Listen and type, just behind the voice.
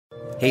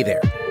Hey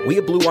there. We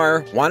at Blue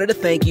Wire wanted to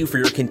thank you for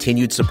your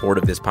continued support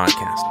of this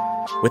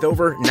podcast. With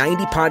over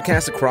 90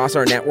 podcasts across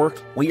our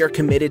network, we are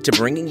committed to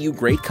bringing you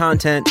great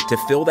content to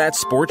fill that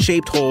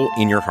sport-shaped hole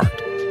in your heart.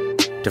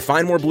 To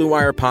find more Blue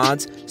Wire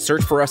pods,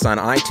 search for us on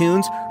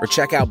iTunes or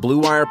check out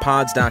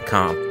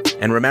BlueWirePods.com.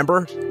 And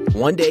remember,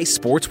 one day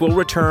sports will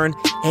return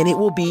and it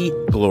will be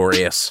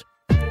glorious.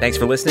 Thanks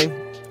for listening.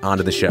 On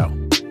to the show.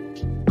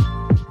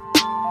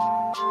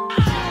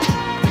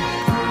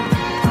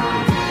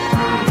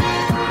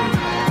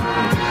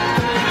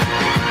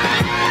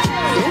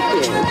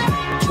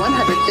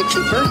 This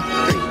is 161st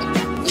Street,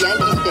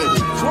 Yankee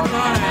Stadium. Swung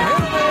on a hit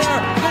in the air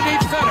to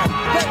deep center.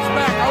 Gets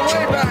back,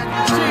 away back.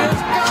 She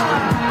is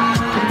gone.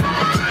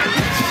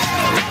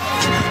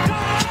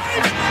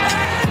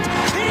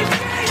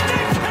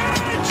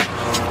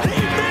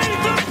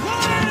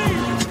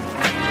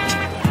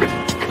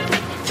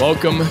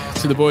 Welcome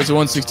to the boys of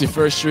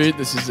 161st Street.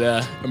 This is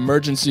an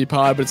emergency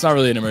pod, but it's not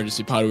really an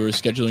emergency pod. We were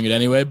scheduling it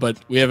anyway, but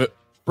we have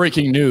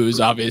breaking news,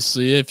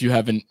 obviously. If you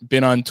haven't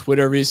been on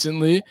Twitter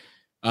recently,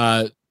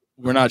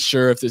 we're not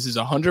sure if this is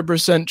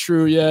 100%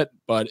 true yet,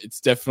 but it's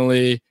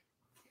definitely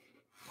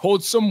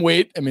holds some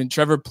weight. I mean,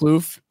 Trevor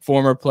Plouffe,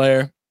 former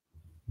player,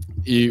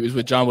 he was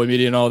with John Boy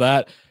Media and all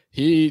that.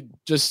 He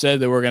just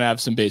said that we're going to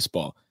have some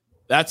baseball.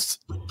 That's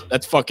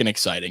fucking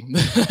exciting.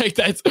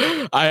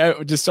 I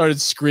just started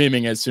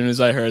screaming as soon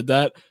as I heard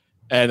that,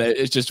 and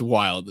it's just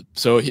wild.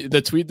 So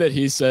the tweet that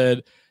he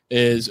said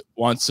is,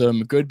 want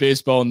some good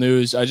baseball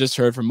news. I just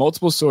heard from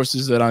multiple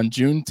sources that on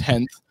June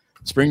 10th,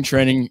 spring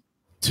training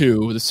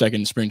 2, the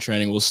second spring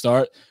training, will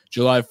start.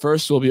 July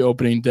 1st will be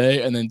opening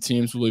day, and then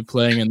teams will be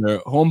playing in their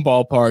home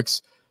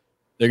ballparks.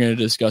 They're going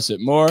to discuss it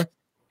more.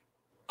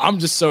 I'm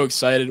just so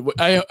excited.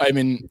 I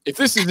mean, if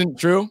this isn't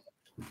true,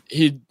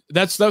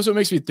 that's what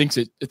makes me think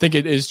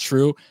it is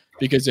true,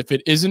 because if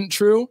it isn't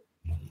true,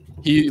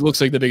 he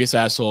looks like the biggest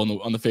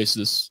asshole on the face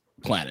of this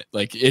planet.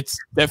 Like, it's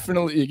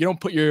definitely, you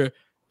don't put your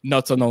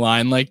nuts on the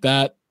line like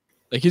that.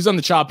 Like, he's on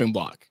the chopping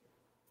block.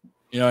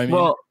 You know what I mean?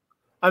 Well,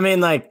 I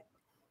mean, like,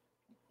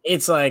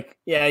 it's like,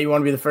 yeah, you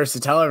want to be the first to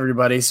tell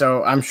everybody,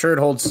 so I'm sure it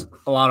holds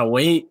a lot of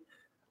weight.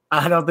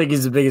 I don't think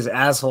he's the biggest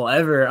asshole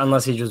ever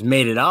unless he just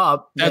made it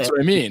up. That's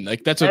what I mean.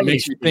 Like, that's what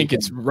makes you think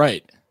it's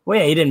right. Well,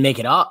 yeah, he didn't make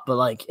it up, but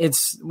like,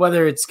 it's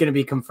whether it's going to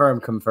be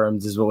confirmed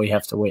is what we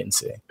have to wait and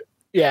see.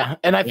 Yeah,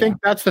 and I think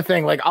that's the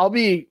thing. Like, I'll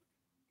be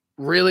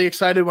really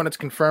excited when it's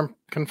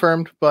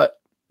confirmed, but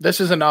this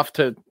is enough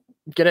to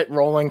get it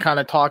rolling, kind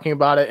of talking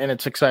about it, and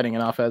it's exciting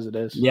enough as it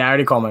is. Yeah, I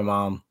already called my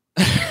mom.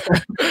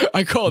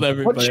 I called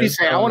everybody. What did she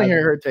say? I want to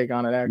hear her take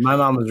on it, actually. My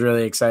mom was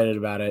really excited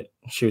about it.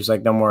 She was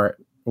like, no more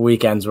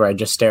weekends where I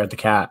just stare at the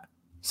cat.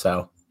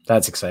 So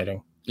that's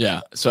exciting.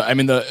 Yeah. So, I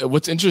mean,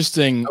 what's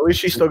interesting. At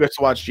least she still gets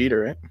to watch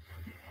Jeter, right?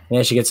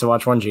 Yeah, she gets to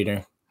watch one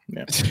Jeter.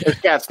 Yeah. His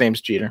cat's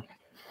name's Jeter.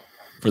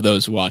 For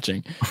those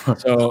watching.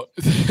 So,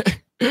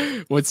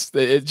 it's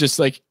just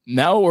like,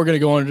 now we're going to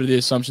go under the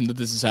assumption that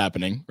this is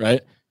happening,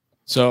 right?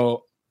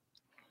 So,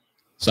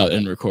 it's not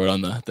in record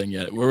on the thing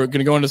yet. We're going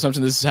to go into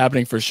assumption this is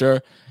happening for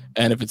sure.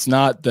 And if it's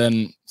not,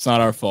 then it's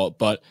not our fault.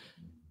 But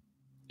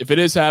if it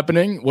is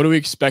happening, what do we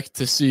expect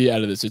to see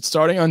out of this? It's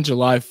starting on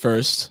July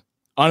 1st.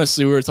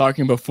 Honestly, we were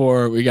talking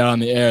before we got on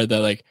the air that,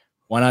 like,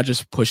 why not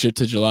just push it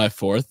to July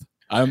 4th?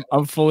 I'm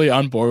fully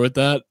on board with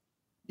that.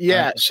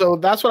 Yeah, so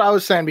that's what I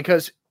was saying,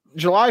 because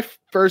July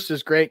 1st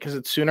is great because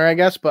it's sooner, I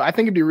guess, but I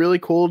think it'd be really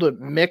cool to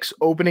mix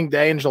opening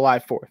day and July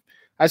 4th.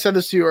 I said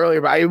this to you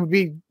earlier, but it'd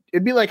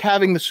be like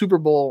having the Super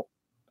Bowl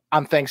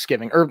on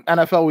Thanksgiving, or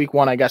NFL Week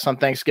 1, I guess, on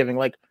Thanksgiving.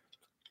 Like,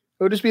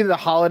 it would just be the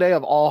holiday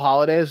of all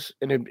holidays,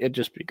 and it'd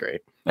just be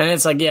great. And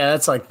it's like, yeah,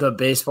 that's like the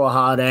baseball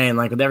holiday, and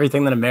like with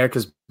everything that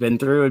America's been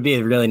through, it would be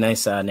a really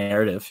nice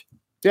narrative.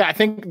 Yeah, I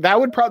think that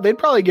would they'd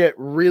probably get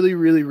really,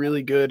 really,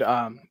 really good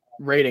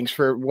ratings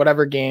for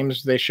whatever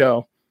games they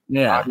show.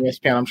 Yeah, on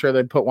ESPN. I'm sure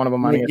they'd put one of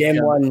them on ESPN.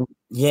 Game 1,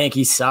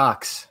 Yankees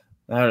Sox.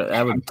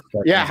 That would.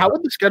 Yeah, how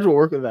would the schedule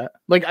work with that?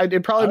 Like,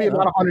 it'd probably be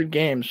about 100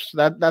 games.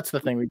 That's the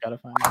thing we got to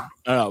find out.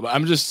 I don't know, but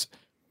I'm just.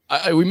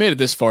 We made it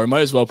this far. We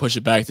might as well push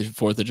it back to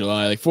 4th of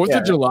July. Like, 4th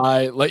of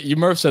July, like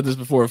Murph said this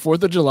before,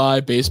 4th of July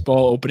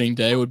baseball opening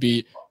day would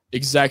be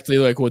exactly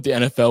like what the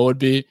NFL would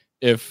be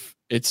if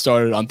it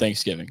started on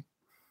Thanksgiving.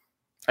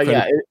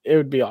 Yeah, it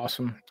would be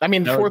awesome. I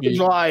mean, 4th of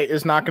July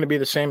is not going to be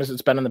the same as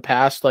it's been in the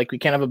past. Like, we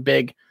can't have a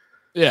big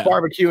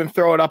barbecue and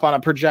throw it up on a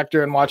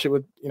projector and watch it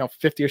with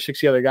 50 or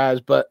 60 other guys.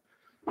 But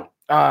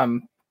I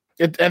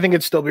think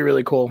it'd still be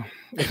really cool.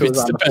 If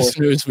it's the best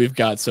news we've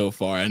got so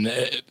far. And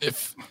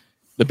if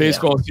the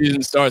baseball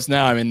season starts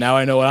now, I mean, now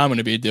I know what I'm going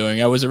to be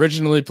doing. I was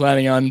originally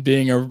planning on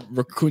being a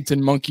Rakuten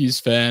Monkeys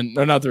fan.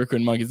 No, not the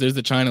Rakuten Monkeys. There's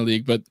the China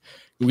League. But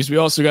because we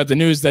also got the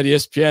news that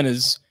ESPN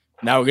is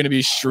now going to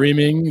be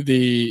streaming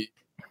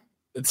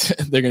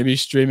they're going to be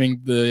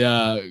streaming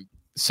the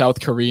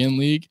South Korean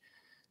League.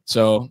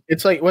 So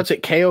it's like, what's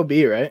it, KOB,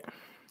 right?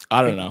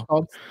 I don't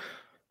know.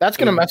 That's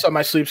going to mess up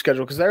my sleep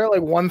schedule because they're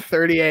like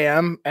 1:30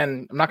 a.m.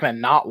 and I'm not going to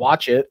not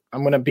watch it.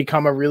 I'm going to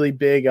become a really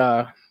big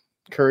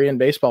Korean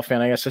baseball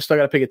fan. I guess I still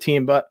got to pick a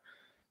team. But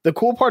the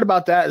cool part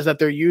about that is that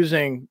they're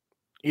using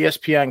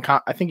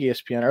ESPN, I think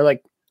ESPN or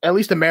like at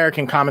least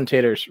American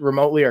commentators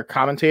remotely are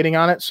commentating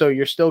on it. So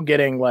you're still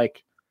getting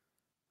like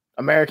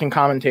American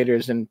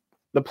commentators and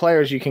the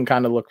players you can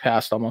kind of look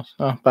past almost.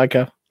 Oh, bye,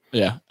 Kev.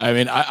 Yeah. I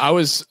mean, I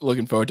was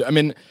looking forward to, I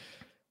mean,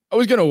 I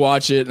was going to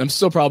watch it and I'm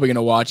still probably going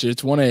to watch it.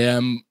 It's 1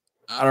 a.m.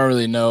 I don't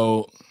really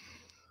know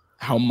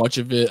how much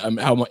of it,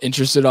 how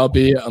interested I'll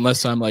be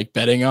unless I'm like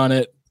betting on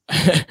it.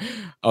 I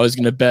was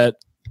going to bet.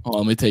 Hold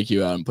on, let me take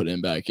you out and put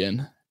it back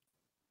in.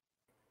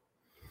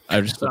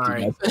 I just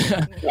Sorry.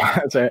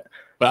 That's it.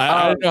 But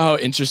I don't know how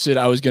interested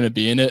I was going to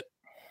be in it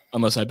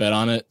unless I bet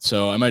on it.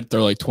 So I might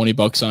throw like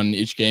 $20 on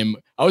each game.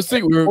 I was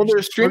thinking we were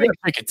they're streaming. going to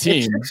pick a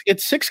team.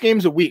 It's 6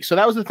 games a week. So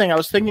that was the thing. I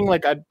was thinking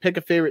like I'd pick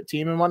a favorite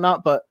team and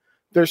whatnot, but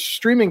they're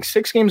streaming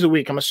 6 games a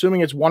week. I'm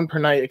assuming it's 1 per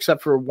night,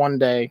 except for one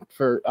day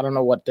for, I don't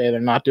know what day they're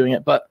not doing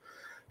it, but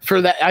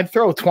for that, I'd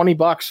throw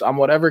 $20 on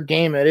whatever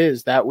game it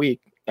is that week.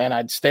 And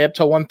I'd stay up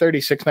till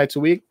 1:30, 6 nights a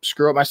week,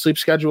 screw up my sleep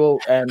schedule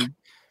and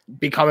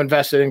become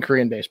invested in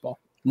Korean baseball.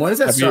 When does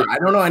that start? I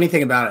don't know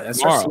anything about it. That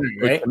starts Tomorrow,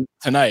 tonight, right?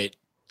 Tonight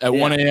at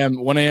 1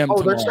 a.m. 1 a.m. Oh,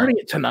 tomorrow. they're starting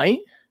it tonight?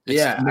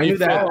 Yeah, I knew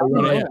that. At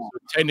 1 a.m., so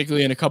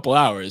technically in a couple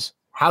hours.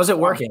 How's it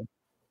working?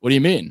 What do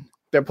you mean?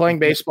 They're playing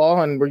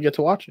baseball and we get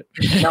to watch it.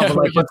 No, but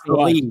like, what's the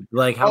league?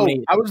 Like, how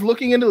many? I was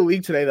looking into the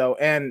league today though,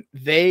 and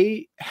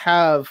they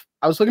have.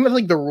 I was looking at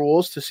like the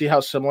rules to see how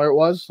similar it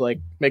was, like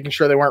making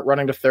sure they weren't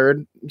running to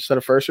third instead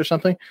of first or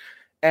something.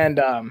 And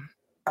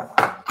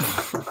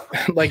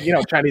like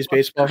Chinese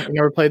baseball. You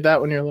never played that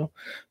when you were little,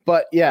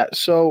 but yeah.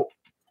 So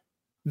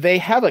they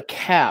have a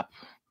cap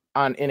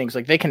on innings,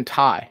 like they can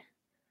tie.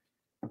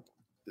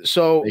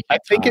 So I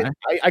think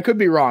I could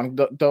be wrong.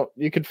 Don't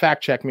you could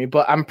fact check me,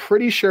 but I'm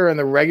pretty sure in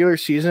the regular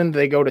season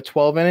they go to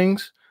 12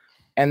 innings,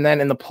 and then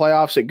in the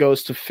playoffs it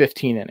goes to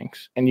 15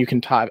 innings, and you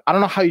can tie. I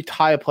don't know how you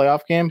tie a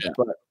playoff game,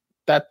 but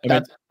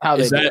that's how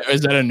they do it.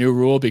 Is that a new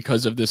rule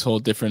because of this whole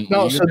different?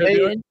 No,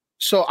 league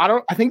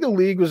I think the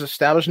league was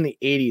established in the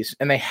 80s,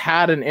 and they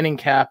had an inning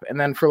cap, and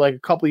then for like a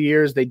couple of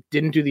years they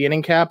didn't do the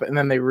inning cap, and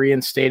then they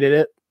reinstated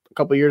it a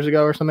couple of years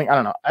ago or something. I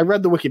don't know. I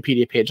read the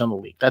Wikipedia page on the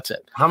league. That's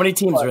it. How many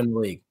teams are in the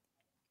league?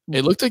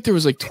 It looked like there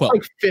was like 12.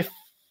 Like fifth.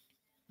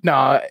 No,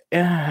 I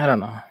don't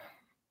know.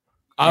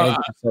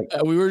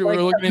 We were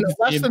looking into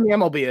less than the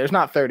MLB. There's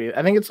not 30.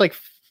 I think it's like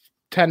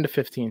 10 to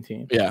 15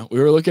 teams. Yeah, we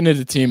were looking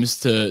into teams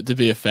to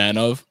be a fan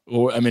of.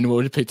 I mean,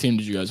 what team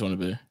did you guys want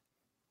to be?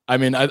 I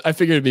mean, I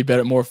figured it'd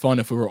be more fun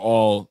if we were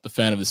all the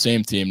fan of the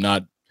same team.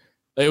 Not,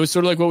 it was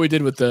sort of like what we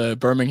did with the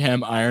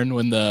Birmingham Iron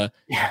when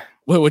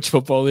which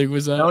football league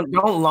was that?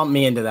 Don't lump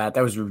me into that.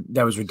 That was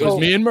ridiculous. It was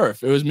me and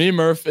Murph. It was me,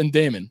 Murph, and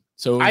Damon.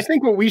 So I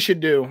think what we should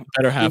do,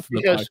 better half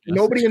because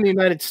nobody in the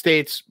United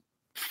States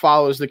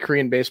follows the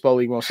Korean Baseball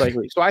League most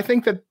likely. So I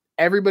think that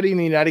everybody in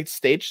the United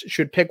States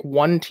should pick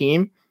one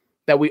team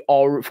that we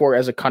all root for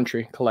as a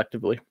country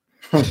collectively.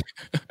 I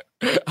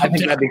think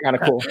that'd be kind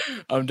of cool.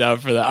 I'm down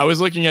for that. I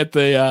was looking at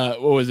the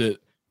what was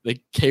it?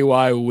 The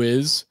KY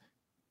Wiz.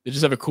 They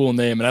just have a cool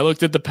name. And I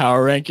looked at the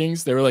power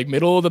rankings. They were like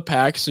middle of the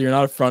pack, so you're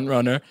not a front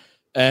runner.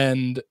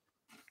 And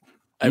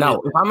if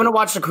I'm gonna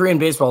watch the Korean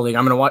Baseball League,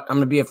 I'm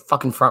gonna be a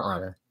fucking front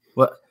runner.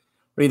 What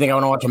do you think? I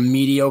want to watch a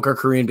mediocre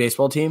Korean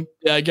baseball team?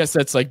 Yeah, I guess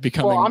that's like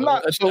becoming. Well, I'm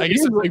not. I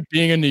guess it's like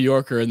being a New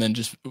Yorker and then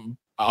just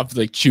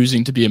like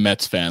choosing to be a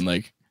Mets fan.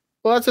 Like,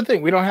 well, that's the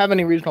thing. We don't have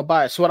any regional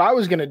bias. So what I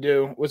was going to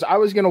do was I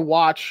was going to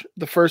watch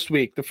the first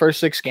week, the first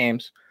 6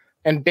 games.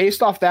 And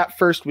based off that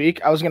first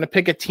week, I was going to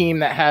pick a team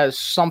that has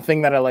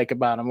something that I like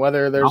about them,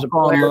 whether there's a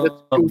player that's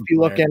goofy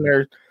looking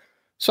or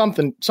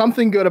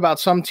something good about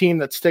some team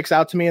that sticks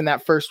out to me in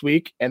that first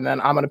week. And then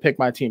I'm going to pick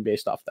my team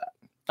based off that.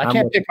 I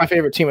can't pick my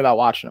favorite team without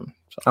watching them.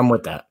 So. I'm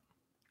with that.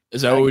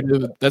 Is that what we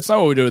do? That's not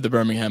what we do with the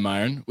Birmingham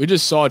Iron. We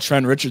just saw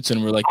Trent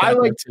Richardson. We're like, I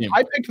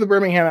picked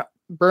the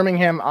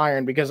Birmingham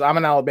Iron because I'm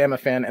an Alabama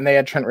fan and they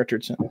had Trent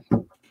Richardson.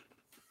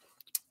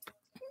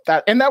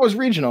 That was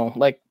regional.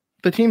 Like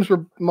the teams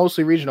were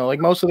mostly regional. Like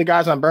most of the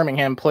guys on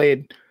Birmingham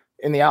played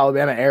in the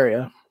Alabama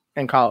area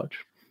in college.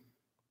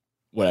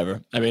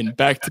 Whatever. I mean,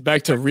 back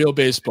to real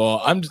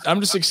baseball. I'm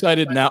just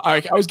excited now.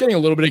 I was getting a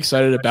little bit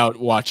excited about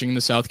watching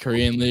the South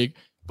Korean League,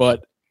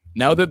 but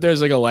now that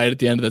there's like a light at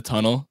the end of the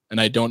tunnel, and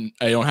I don't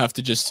have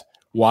to just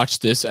watch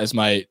this as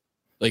my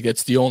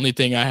it's the only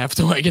thing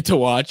I get to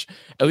watch.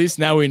 At least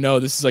now we know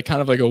this is like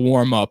kind of like a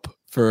warm up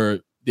for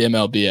the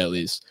MLB at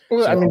least.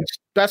 Well, I mean,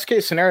 best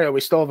case scenario,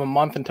 we still have a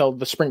month until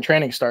the spring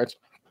training starts.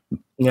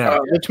 Yeah,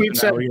 the tweet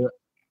said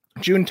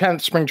June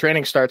 10th spring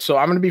training starts, so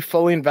I'm going to be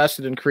fully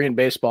invested in Korean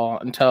baseball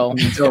until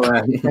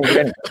spring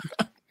training.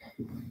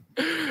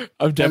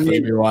 I'm definitely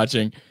be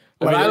watching.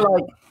 What I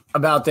like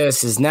about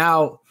this is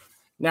now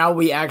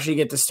we actually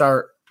get to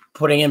start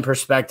putting in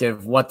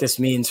perspective what this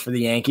means for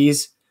the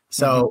Yankees.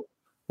 So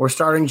we're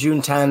starting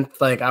June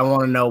 10th. Like, I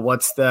want to know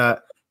what's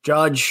the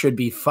Judge should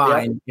be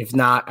fine. Yeah. If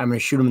not, I'm going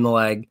to shoot him in the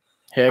leg.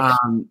 Hicks.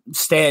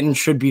 Stanton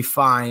should be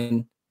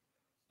fine.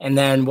 And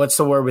then what's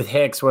the word with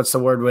Hicks? What's the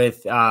word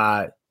with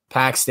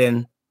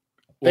Paxton?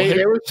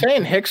 They were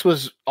saying Hicks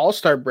was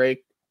all-star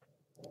break.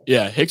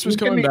 Yeah, Hicks was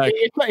coming back.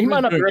 He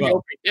might not be ready well.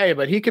 opening day,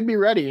 but he could be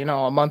ready, a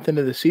month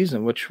into the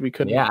season, which we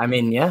couldn't. Yeah, I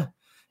mean, yeah.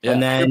 Yeah,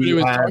 And then everybody you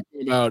was had-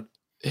 talking about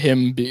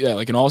him be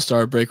like an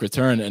all-star break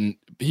return, and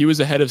he was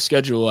ahead of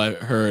schedule. I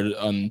heard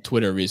on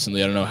Twitter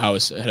recently. I don't know how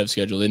it's ahead of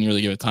schedule. They didn't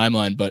really give a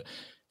timeline, but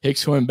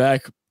Hicks coming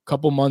back a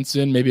couple months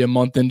in, maybe a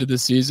month into the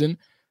season.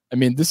 I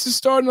mean, this is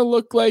starting to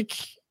look like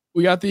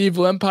we got the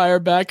Evil Empire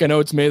back. I know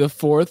it's May the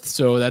 4th,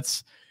 so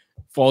that's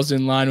falls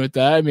in line with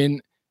that. I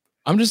mean,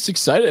 I'm just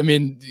excited. I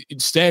mean,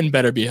 Stan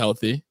better be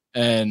healthy,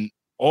 and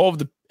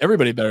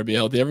everybody better be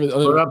healthy. What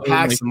about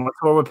Paxton? What's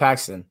wrong with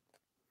Paxton?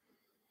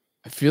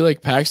 I feel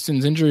like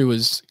Paxton's injury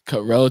was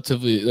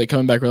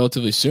coming back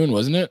relatively soon,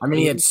 wasn't it? I mean,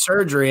 he had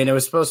surgery, and it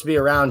was supposed to be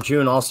around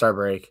June All-Star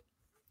break.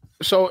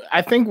 So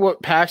I think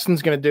what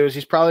Paxton's going to do is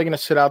he's probably going to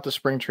sit out the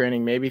spring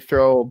training, maybe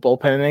throw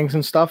bullpen innings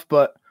and stuff.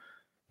 But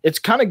it's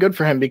kind of good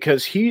for him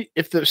because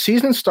if the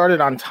season started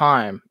on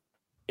time,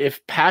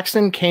 if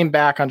Paxton came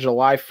back on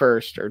July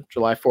 1st or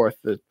July 4th,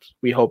 that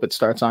we hope it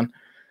starts on,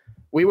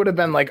 we would have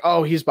been like,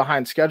 oh, he's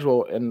behind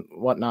schedule and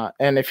whatnot.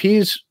 And if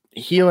he's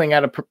healing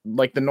at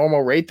the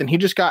normal rate, then he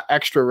just got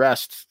extra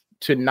rest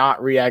to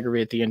not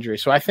re-aggravate the injury.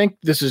 So I think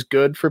this is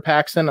good for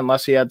Paxton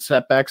unless he had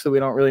setbacks that we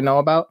don't really know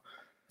about.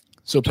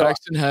 So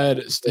Paxton had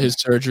his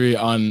surgery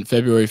on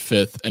February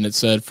 5th, and it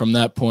said from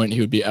that point he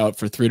would be out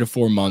for 3 to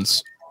 4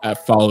 months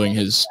following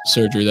his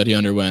surgery that he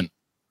underwent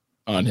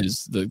on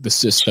the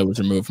cyst that was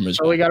removed from his.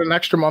 So we got an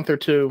extra month or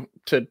two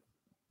to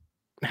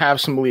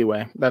have some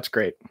leeway. That's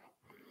great.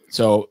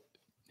 So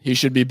he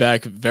should be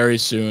back very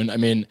soon. I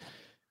mean,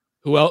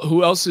 who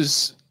else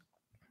is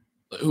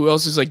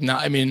like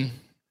not? I mean,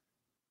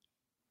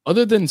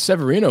 other than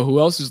Severino, who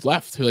else is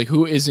left?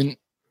 Who isn't?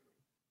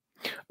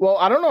 Well,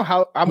 I don't know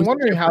how. I'm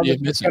wondering how they're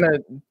missing? going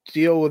to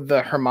deal with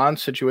the Herman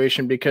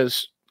situation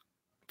because,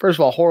 first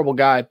of all, horrible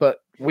guy,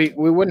 but we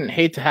wouldn't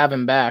hate to have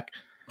him back.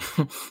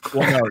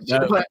 Well,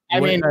 no, But, I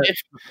mean,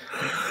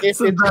 if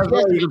So that's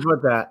why you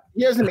put that.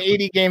 he has an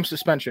 80-game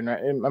suspension,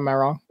 right? Am I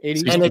wrong?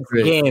 80. And it's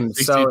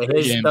games, so 63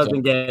 his games,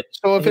 doesn't get.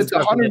 So if his it's a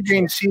doesn't get-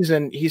 100-game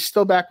season, he's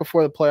still back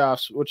before the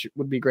playoffs, which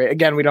would be great.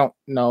 Again, we don't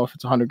know if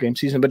it's a 100-game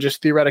season, but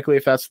just theoretically,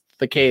 if that's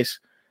the case,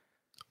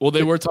 well,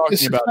 they were the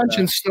talking about that.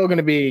 suspension's still going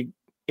to be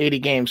 80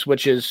 games,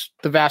 which is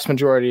the vast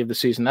majority of the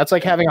season. That's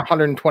like having a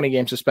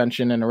 120-game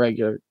suspension in a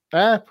regular,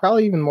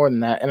 probably even more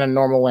than that in a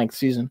normal length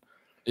season.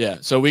 Yeah,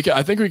 so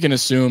I think we can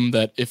assume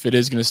that if it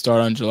is going to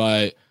start on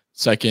July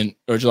 2nd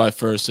or July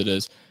 1st, it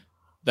is.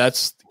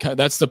 That's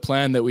the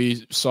plan that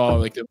we saw.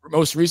 Like the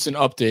most recent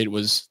update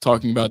was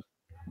talking about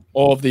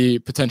all of the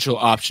potential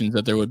options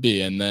that there would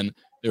be, and then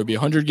there would be a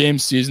 100-game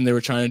season they were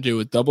trying to do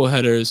with double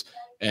headers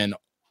and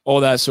all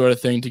that sort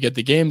of thing to get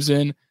the games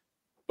in.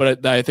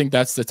 But I think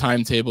that's the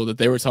timetable that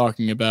they were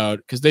talking about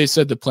because they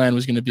said the plan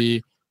was going to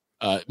be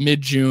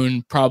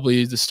mid-June,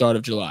 probably the start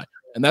of July,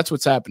 and that's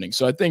what's happening.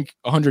 So I think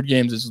 100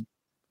 games is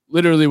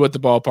literally what the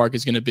ballpark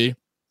is going to be.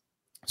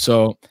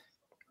 So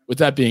with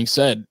that being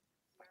said,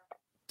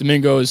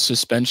 Domingo's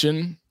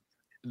suspension,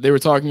 they were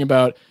talking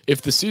about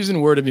if the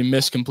season were to be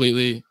missed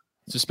completely,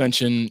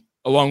 suspension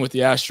along with the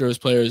Astros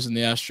players and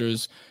the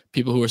Astros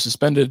people who were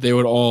suspended, they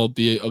would all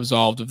be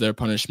absolved of their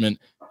punishment.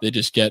 They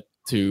just get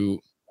to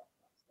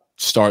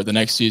start the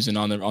next season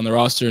on the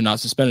roster, not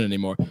suspended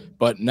anymore.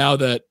 But now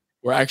that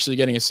we're actually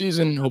getting a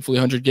season, hopefully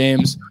 100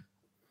 games,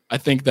 I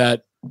think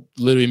that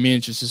literally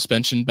means just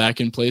suspension back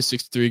in place,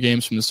 63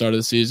 games from the start of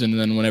the season. And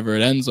then whenever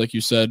it ends, like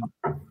you said,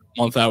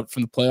 month out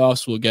from the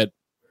playoffs, we'll get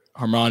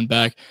Herman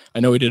back. I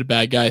know he did a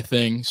bad guy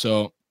thing,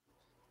 so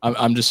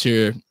I'm just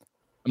here.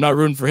 I'm not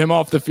rooting for him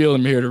off the field.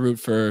 I'm here to root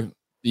for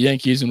the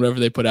Yankees and whatever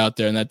they put out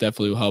there, and that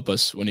definitely will help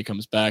us when he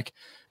comes back.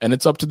 And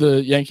it's up to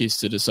the Yankees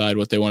to decide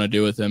what they want to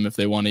do with him, if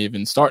they want to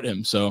even start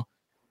him. So,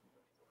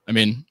 I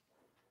mean,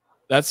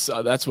 that's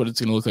what it's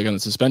going to look like on the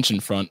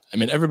suspension front. I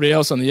mean, everybody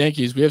else on the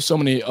Yankees, we have so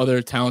many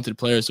other talented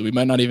players, so we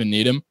might not even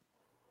need him.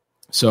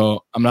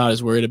 So I'm not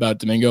as worried about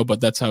Domingo, but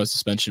that's how a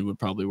suspension would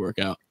probably work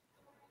out.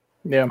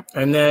 Yeah.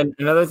 And then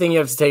another thing you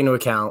have to take into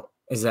account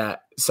is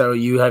that so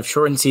you have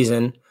shortened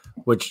season,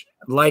 which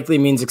likely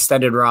means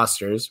extended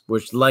rosters,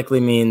 which likely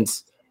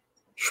means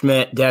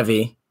Schmidt,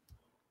 Devi,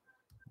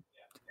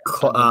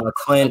 I'd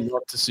Clint,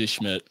 love to see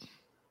Schmidt.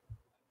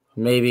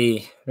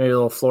 maybe a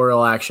little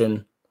floral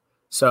action.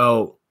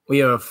 So we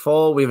have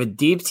a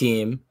deep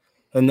team,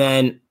 and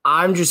then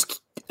I'm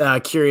just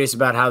curious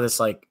about how this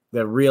the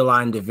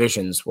realigned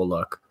divisions will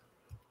look.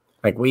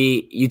 Like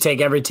you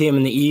take every team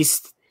in the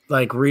East,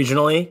 like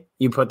regionally,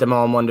 you put them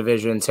all in one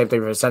division. Same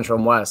thing for Central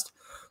and West.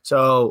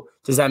 So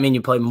does that mean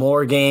you play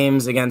more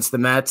games against the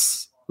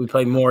Mets? We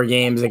play more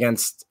games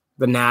against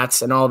the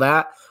Nats and all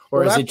that,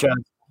 or is it just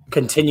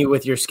continue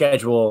with your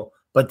schedule?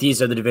 But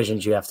these are the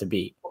divisions you have to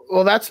beat.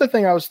 Well, that's the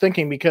thing I was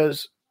thinking,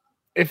 because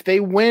if they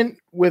went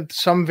with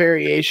some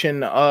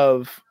variation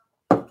of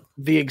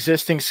the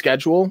existing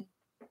schedule,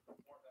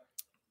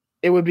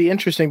 it would be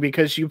interesting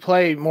because you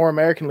play more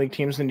American League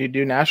teams than you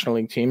do National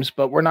League teams,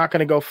 but we're not going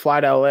to go fly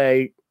to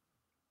LA.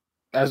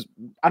 As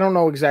I don't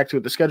know exactly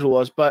what the schedule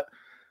was, but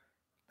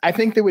I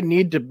think they would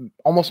need to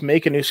almost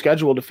make a new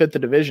schedule to fit the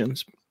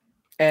divisions.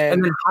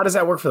 And then how does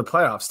that work for the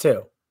playoffs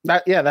too?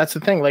 That's the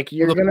thing. Like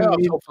you're going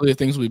to hopefully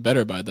things will be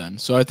better by then.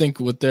 So I think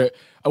what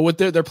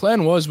their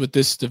plan was with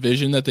this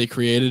division that they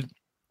created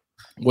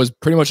was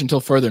pretty much until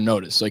further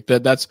notice. Like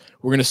that's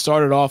we're going to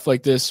start it off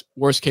like this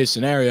worst case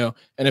scenario,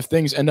 and if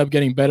things end up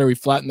getting better, we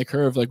flatten the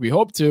curve like we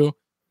hope to,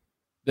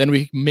 then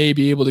we may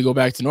be able to go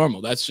back to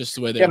normal. That's just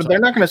the way they. Yeah, but they're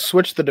not going to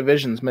switch the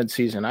divisions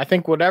mid-season. I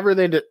think whatever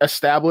they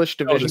establish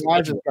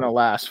division-wise is going to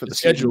last for the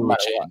schedule.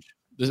 Season.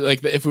 Change.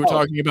 Like if we were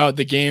talking about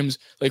the games,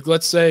 like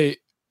let's say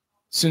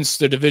since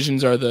the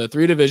divisions are the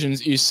 3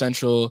 divisions, East,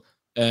 Central,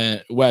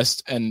 and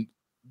West, and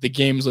the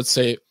games, let's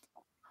say,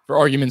 for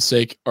argument's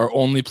sake, are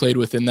only played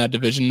within that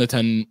division, the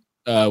 10,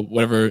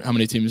 whatever, how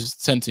many teams?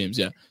 10 teams,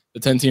 yeah. The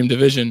 10-team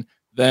division,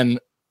 then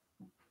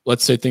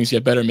let's say things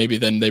get better, maybe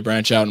then they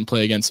branch out and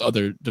play against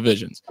other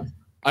divisions.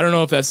 I don't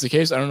know if that's the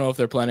case. I don't know if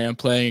they're planning on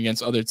playing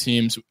against other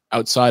teams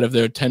outside of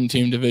their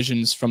 10-team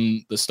divisions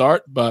from the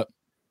start, but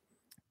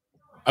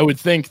I would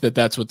think that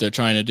that's what they're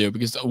trying to do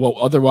because, well,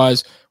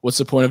 otherwise, what's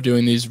the point of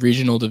doing these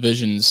regional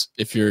divisions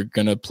if you're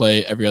going to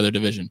play every other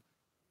division?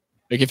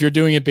 Like, if you're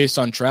doing it based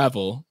on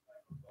travel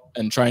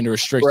and trying to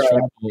restrict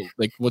travel,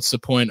 like, what's the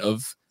point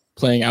of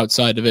playing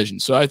outside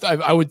divisions? So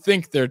I would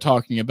think they're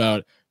talking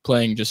about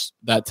playing just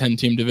that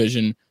 10-team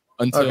division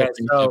until. Okay,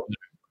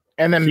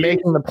 and then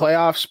making the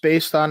playoffs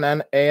based on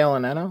AL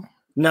and NL?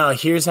 No,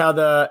 here's how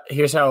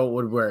it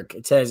would work.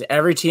 It says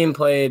every team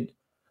played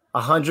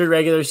 100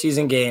 regular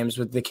season games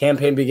with the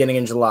campaign beginning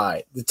in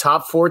July. The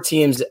top 4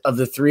 teams of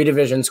the 3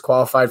 divisions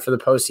qualified for the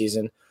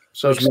postseason.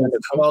 So which means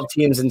 12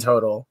 teams in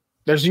total.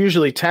 There's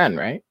usually 10,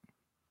 right?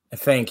 I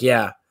think,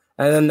 yeah.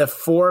 And then the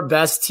 4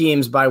 best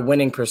teams by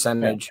winning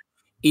percentage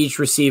each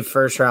receive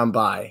first round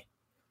bye.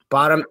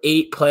 Bottom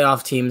 8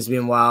 playoff teams,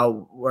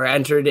 meanwhile, were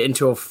entered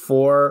into a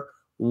 4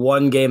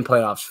 one-game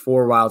playoffs,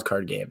 4 wild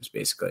card games,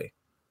 basically.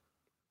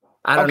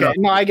 I don't know.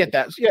 No, I get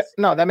that. Yeah,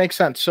 no, that makes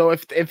sense. So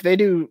if they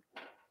do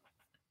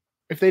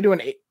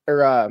an 8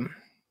 or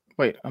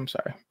wait, I'm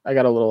sorry, I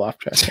got a little off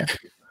track here.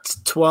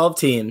 It's 12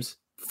 teams,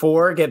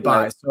 4 get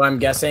by. Right. So I'm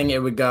guessing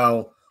it would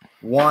go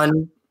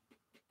 1,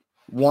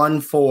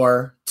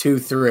 4, 2,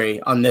 3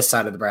 on this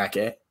side of the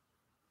bracket,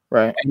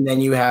 right? And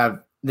then you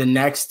have the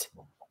next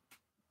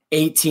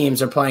 8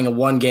 teams are playing a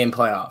 1-game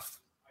playoff.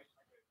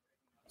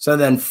 So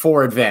then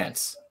 4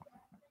 advance.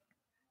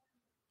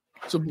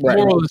 So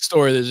moral of the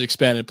story, there's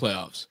expanded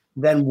playoffs.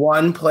 Then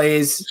 1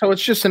 plays. So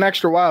it's just an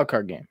extra wild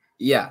card game.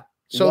 Yeah.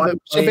 So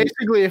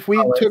basically, if we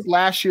took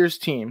last year's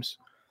teams,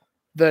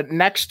 the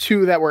next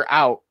 2 that were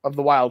out of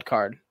the wild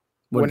card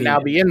would now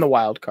be in the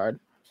wild card.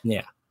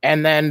 Yeah.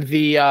 And then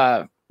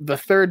the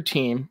third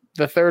team,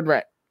 the third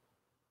rank,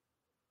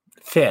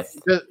 5th.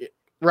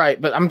 Right,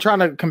 but I'm trying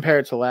to compare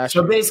it to last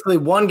year. So basically,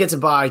 1 gets a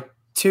bye,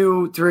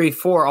 2, 3,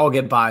 4 all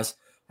get byes,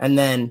 and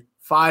then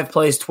 5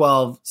 plays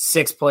 12,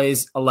 6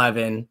 plays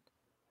 11,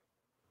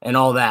 and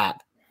all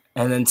that.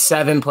 And then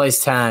 7 plays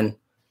 10,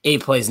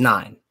 8 plays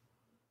 9.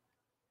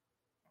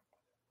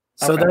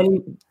 So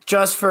then,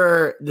 just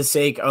for the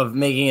sake of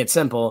making it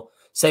simple,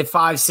 say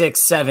 5,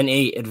 6, 7,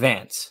 8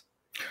 advance.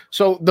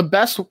 So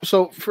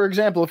for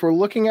example, if we're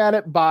looking at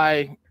it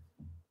by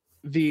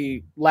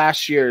the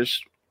last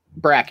year's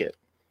bracket,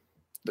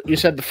 you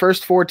said the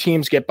first 4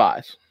 teams get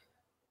byes.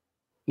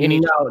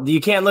 No,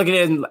 you can't look at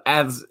it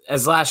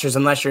as last year's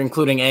unless you're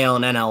including AL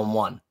and NL in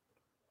 1.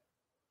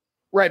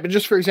 Right, but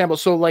just for example,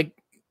 so like,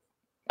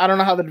 I don't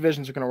know how the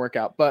divisions are going to work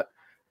out, but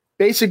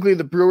basically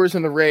the Brewers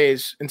and the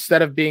Rays,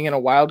 instead of being in a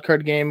wild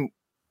card game,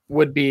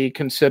 would be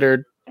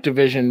considered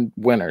division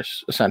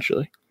winners,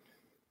 essentially.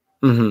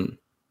 Mm-hmm.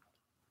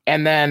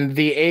 And then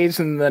the A's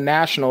and the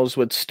Nationals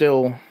would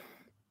still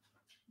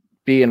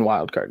be in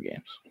wild card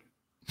games.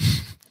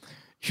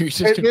 It's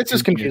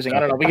just confusing. I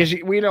don't know, because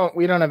we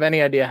don't have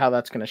any idea how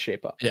that's going to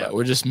shape up. Yeah,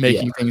 we're just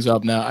making things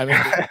up now. I mean,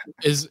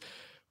 is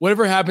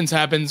whatever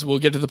happens. We'll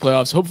get to the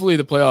playoffs. Hopefully,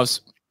 the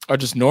playoffs are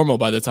just normal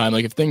by the time.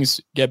 Like if things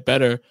get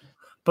better.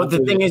 But the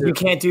thing is, you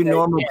can't do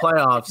normal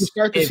playoffs. You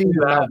start to see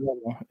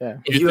normal. Yeah.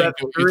 If you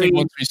think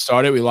once we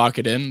start it, we lock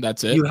it in.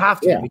 That's it. You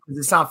have to because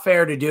it's not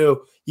fair to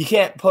do. You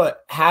can't put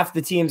half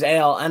the teams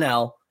AL,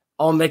 NL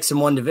all mix in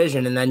one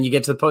division, and then you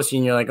get to the postseason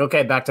and you're like,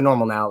 okay, back to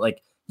normal now.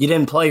 Like you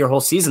didn't play your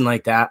whole season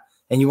like that.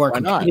 And you weren't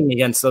competing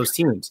against those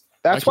teams.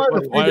 That's why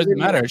does it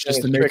matter? It's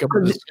just the makeup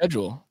of the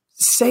schedule.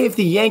 Say if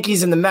the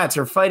Yankees and the Mets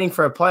are fighting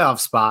for a playoff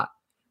spot,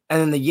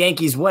 and then the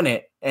Yankees win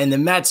it, and the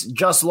Mets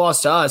just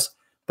lost to us,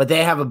 but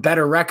they have a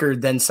better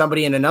record than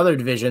somebody in another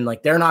division,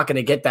 like they're not going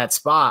to get that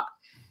spot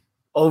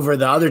over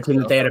the other team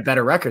that they had a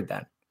better record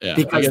than. Yeah,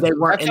 because they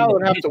weren't. That's how it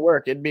would have to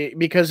work. It'd be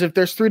because if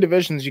there's 3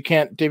 divisions, you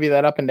can't divvy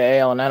that up into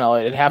AL and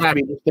NL. It'd have to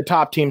be the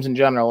top teams in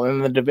general,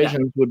 and the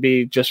divisions would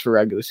be just for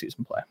regular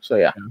season play.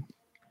 So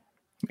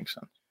makes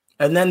sense.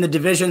 And then the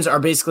divisions are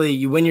basically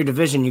you win your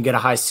division, you get a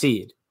high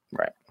seed.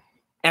 Right.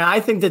 And I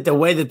think that the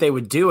way that they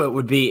would do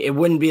it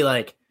wouldn't be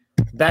like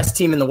best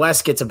team in the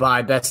West gets a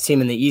bye, best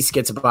team in the East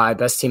gets a bye,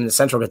 best team in the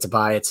Central gets a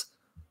bye. It's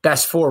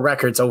best 4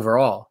 records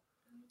overall.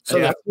 So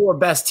the 4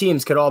 best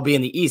teams could all be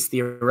in the East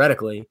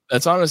theoretically.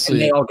 That's honestly.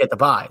 And they all get the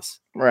byes.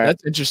 Right.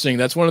 That's interesting.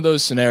 That's one of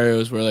those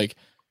scenarios where like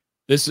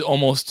this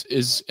almost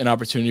is an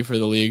opportunity for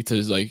the league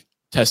to like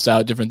test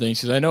out different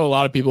things, because I know a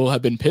lot of people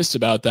have been pissed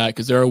about that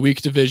because there are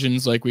weak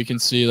divisions, like we can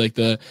see like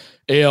the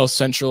AL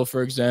Central,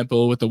 for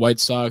example, with the White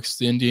Sox,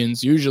 the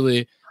Indians.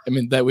 Usually, I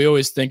mean, that we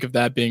always think of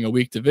that being a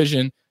weak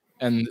division,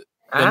 and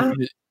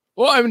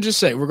well, I would just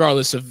say,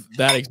 regardless of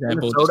that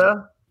example,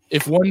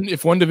 if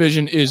one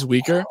division is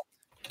weaker,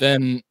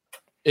 then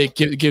it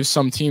gives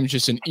some teams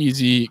just an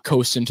easy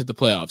coast into the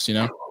playoffs, you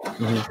know?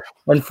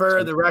 Mm-hmm. And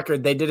for the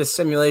record, they did a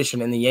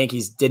simulation and the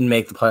Yankees didn't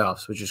make the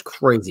playoffs, which is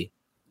crazy.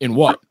 In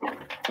what?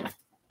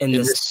 In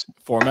this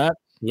format?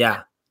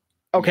 Yeah.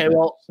 Okay,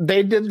 well,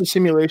 they did the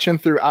simulation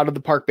through Out of the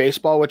Park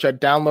Baseball, which I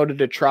downloaded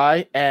to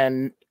try,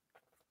 and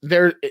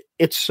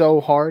it's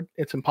so hard,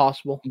 it's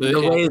impossible. The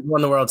Rays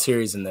won the World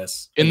Series in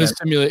this. In the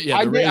simulation, yeah.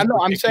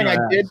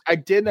 I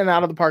did an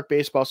Out of the Park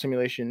Baseball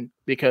simulation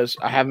because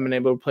I haven't been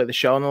able to play the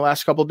show in the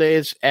last couple of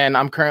days, and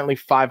I'm currently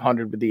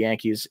 500 with the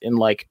Yankees in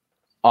like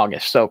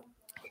August. So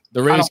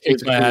the Rays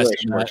kicked my ass.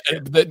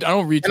 I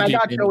don't read. And I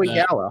got Joey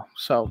Gallo,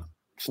 so.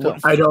 Still.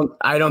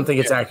 I don't think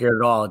it's accurate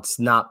at all. It's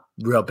not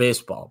real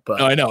baseball, but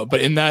no, I know.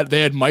 But in that,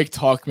 they had Mike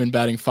Tauchman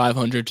batting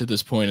 500 to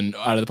this point in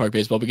Out of the Park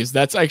Baseball, because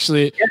that's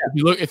actually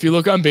if you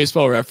look on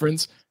Baseball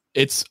Reference,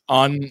 it's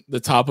on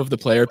the top of the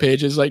player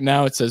pages. Like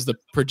now, it says the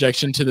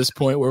projection to this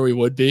point where we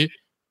would be,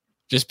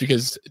 just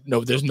because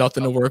there's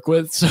nothing to work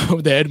with. So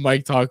they had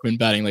Mike Tauchman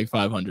batting like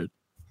 500.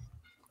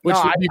 Which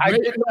would be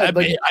great.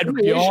 I'd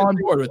be on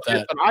board with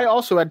that. But I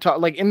also had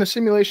like in the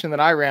simulation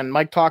that I ran,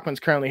 Mike Tauchman's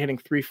currently hitting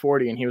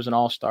 340, and he was an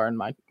all-star in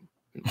my.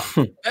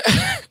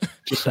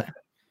 Just saying.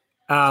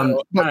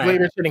 But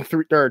Glader's hitting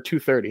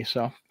 230.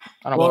 So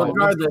I don't know. Well,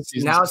 regardless,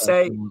 now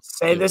say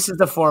this is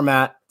the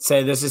format.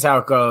 Say this is how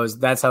it goes.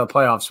 That's how the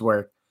playoffs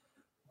work.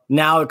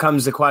 Now it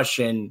comes the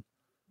question: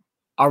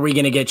 are we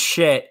going to get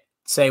shit?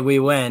 Say we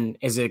win.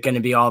 Is it going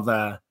to be all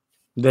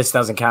this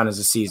doesn't count as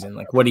a season?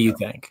 Like, what do you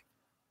think?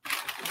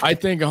 I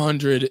think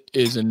 100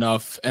 is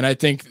enough, and I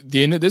think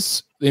the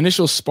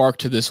initial spark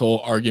to this whole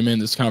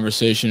argument, this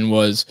conversation,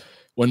 was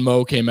when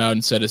Mo came out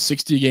and said a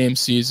 60-game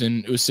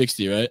season. It was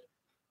 60, right?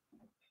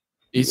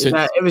 He said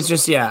it was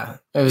just It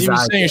was. He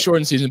was saying a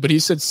shortened season, but he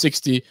said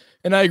 60,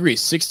 and I agree,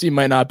 60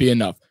 might not be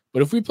enough.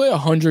 But if we play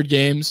 100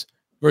 games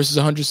versus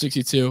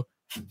 162,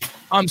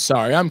 I'm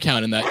sorry, I'm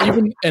counting that.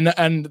 Even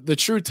and the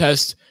true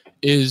test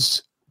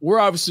is we're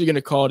obviously going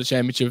to call it a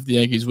championship if the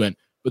Yankees win,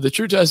 but the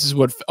true test is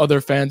what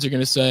other fans are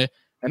going to say.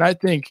 And I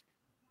think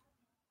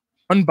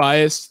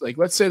unbiased, like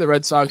let's say the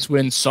Red Sox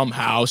win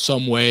somehow,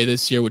 some way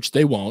this year, which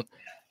they won't.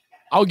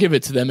 I'll give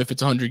it to them if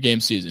it's a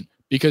 100-game season,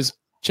 because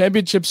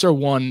championships are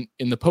won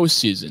in the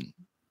postseason,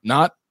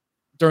 not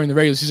during the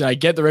regular season. I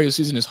get the regular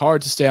season is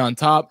hard to stay on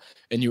top,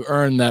 and you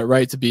earn that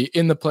right to be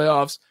in the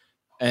playoffs.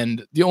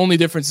 And the only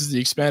difference is the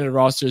expanded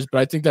rosters,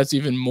 but I think that's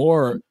even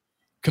more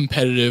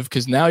competitive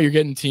because now you're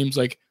getting teams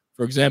like,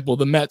 for example,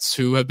 the Mets,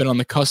 who have been on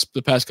the cusp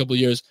the past couple of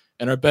years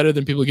and are better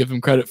than people give them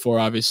credit for.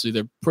 Obviously,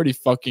 they're pretty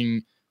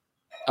fucking,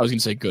 I was going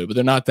to say good, but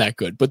they're not that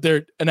good. But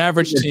they're an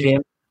average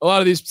team. A lot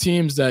of these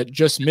teams that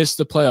just missed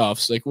the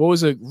playoffs, like what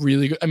was a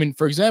really good, I mean,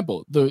 for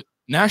example, the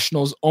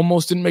Nationals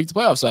almost didn't make the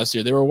playoffs last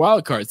year. They were a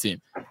wild card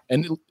team.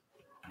 And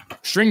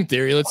string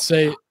theory, let's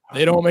say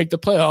they don't make the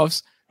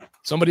playoffs.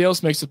 Somebody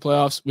else makes the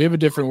playoffs. We have a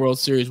different World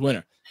Series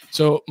winner.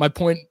 So my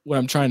point, what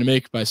I'm trying to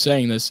make by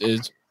saying this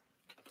is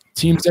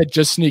teams that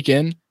just sneak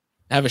in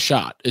have a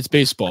shot. It's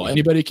baseball.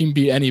 Anybody can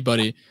beat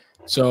anybody.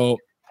 So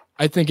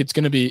I think it's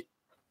going to be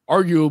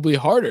arguably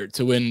harder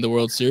to win the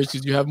World Series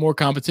because you have more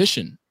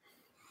competition.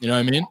 You know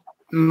what I mean?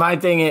 My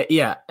thing is,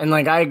 yeah. And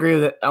like, I agree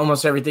with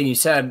almost everything you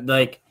said.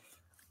 Like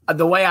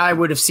the way I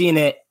would have seen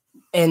it,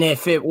 and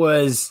if it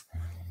was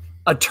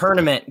a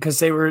tournament, because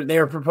they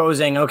were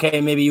proposing,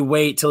 okay, maybe you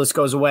wait till this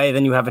goes away,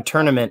 then you have a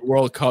tournament.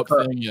 World Cup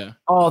thing, yeah.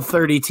 All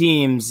 30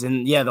 teams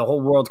and the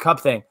whole World Cup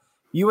thing.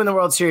 You win the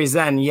World Series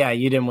then,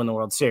 you didn't win the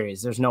World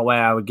Series. There's no way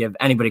I would give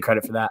anybody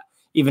credit for that.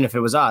 Even if it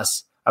was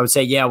us, I would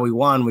say, yeah, we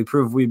won. We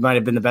proved we might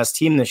have been the best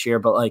team this year,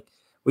 but like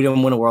we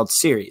didn't win a World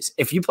Series.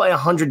 If you play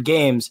 100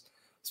 games,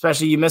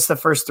 especially you miss the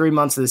first 3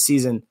 months of the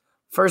season,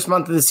 first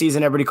month of the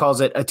season, everybody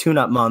calls it a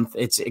tune-up month.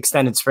 It's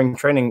extended spring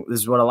training. This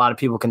is what a lot of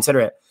people consider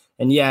it.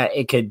 And yeah,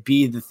 it could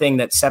be the thing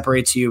that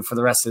separates you for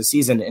the rest of the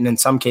season. And in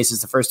some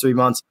cases, the first 3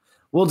 months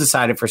will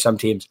decide it for some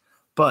teams.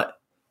 But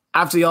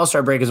after the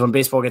All-Star break is when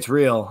baseball gets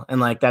real. And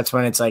like, that's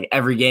when it's like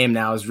every game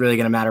now is really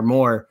going to matter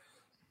more.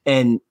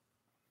 And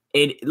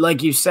it,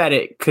 like you said,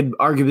 it could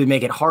arguably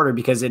make it harder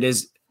because it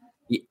is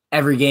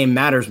every game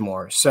matters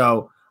more.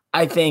 So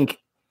I think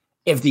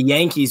if the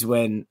Yankees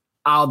win,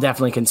 I'll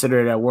definitely consider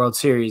it a World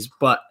Series,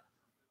 but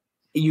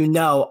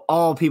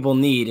all people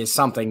need is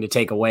something to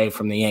take away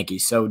from the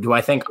Yankees. So do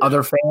I think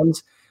other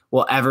fans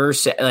will ever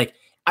say, like,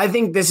 I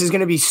think this is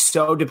going to be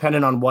so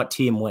dependent on what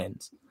team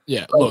wins.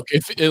 Yeah. Look,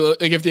 if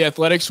the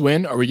Athletics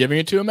win, are we giving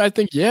it to them? I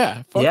think,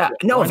 yeah. Yeah.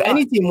 No, if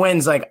any team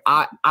wins, like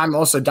I'm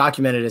also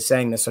documented as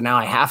saying this. So now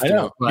I have to. I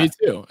know, me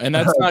too. And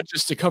that's not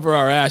just to cover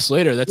our ass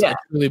later. That's I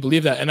really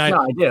believe that. And I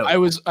do.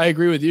 I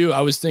agree with you.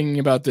 I was thinking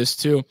about this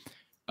too.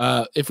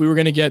 if we were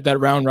going to get that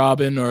round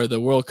robin or the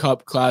World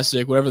Cup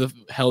Classic, whatever the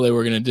hell they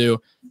were going to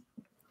do,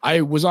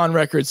 I was on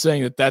record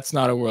saying that that's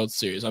not a World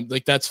Series. I'm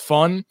like, that's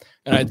fun.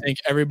 And I think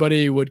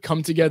everybody would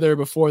come together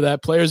before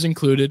that, players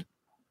included,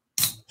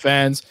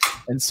 fans,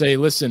 and say,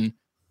 listen,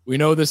 we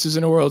know this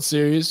isn't a World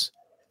Series.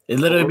 It'd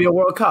literally be a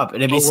World Cup.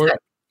 And it'd be sick.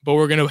 But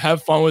we're going to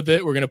have fun with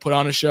it. We're going to put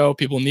on a show.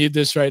 People need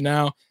this right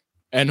now.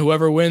 And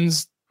whoever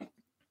wins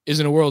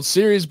isn't a World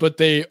Series, but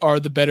they are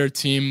the better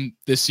team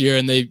this year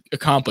and they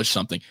accomplished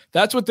something.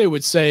 That's what they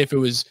would say if it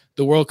was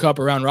the World Cup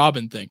or round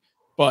robin thing.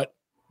 But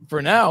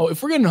for now,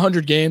 if we're getting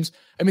 100 games,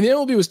 I mean, the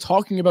MLB was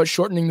talking about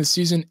shortening the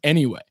season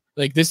anyway.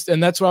 Like this,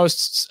 and that's what I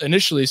was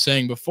initially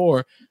saying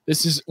before.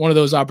 This is one of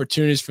those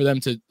opportunities for them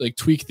to like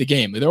tweak the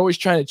game. They're always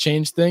trying to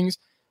change things,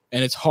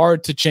 and it's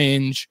hard to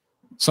change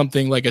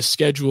something like a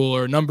schedule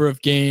or a number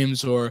of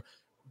games or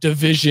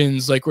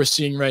divisions like we're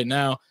seeing right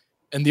now.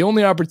 And the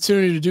only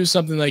opportunity to do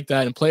something like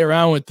that and play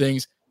around with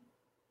things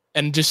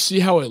and just see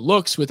how it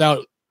looks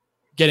without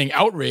getting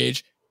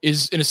outraged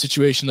is in a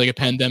situation like a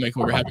pandemic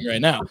we're having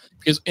right now.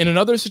 Because in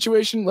another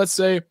situation, let's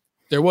say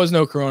there was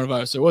no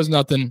coronavirus, there was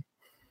nothing,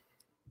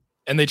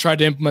 and they tried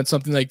to implement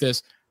something like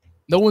this,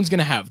 no one's going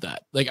to have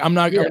that. Like, I'm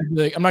not going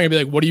to be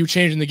like, what are you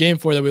changing the game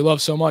for that we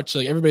love so much?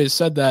 Like, everybody has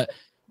said that.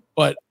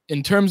 But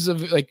in terms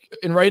of like,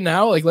 and right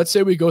now, like, let's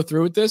say we go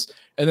through with this,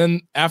 and then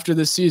after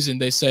this season,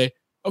 they say,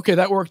 okay,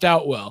 that worked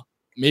out well.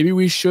 Maybe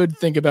we should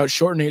think about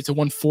shortening it to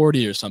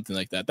 140 or something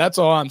like that. That's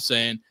all I'm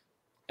saying.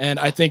 And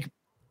I think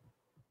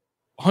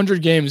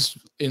 100 games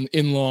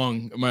in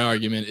long, my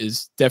argument,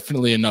 is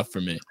definitely enough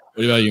for me.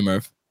 What about you,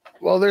 Murph?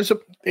 Well, there is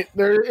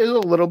a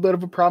little bit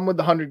of a problem with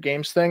the 100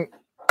 games thing,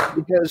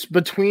 because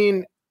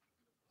between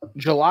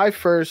July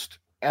 1st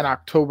and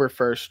October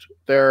 1st,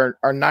 there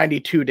are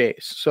 92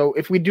 days. So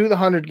if we do the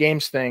 100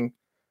 games thing,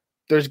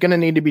 there's going to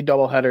need to be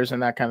double headers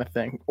and that kind of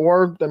thing,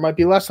 or there might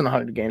be less than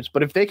 100 games.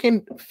 But if they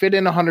can fit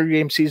in a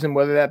 100-game season,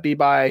 whether that be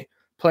by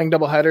playing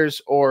double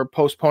headers or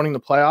postponing the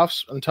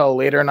playoffs until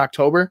later in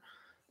October,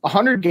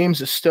 100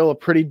 games is still a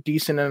pretty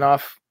decent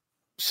enough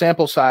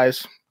sample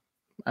size.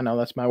 I know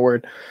that's my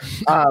word.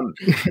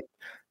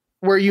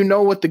 Where you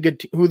know what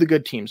who the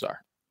good teams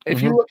are.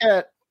 If you look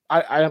at,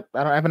 I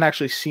haven't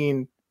actually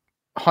seen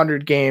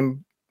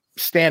 100-game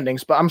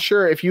standings, but I'm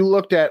sure if you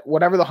looked at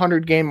whatever the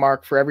 100-game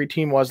mark for every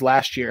team was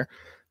last year,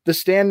 the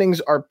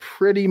standings are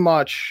pretty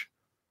much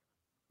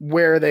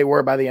where they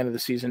were by the end of the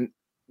season,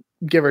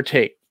 give or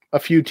take a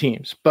few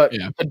teams. But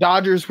the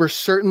Dodgers were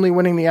certainly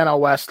winning the NL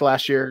West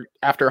last year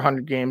after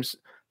 100 games.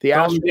 The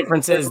only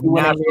difference is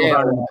what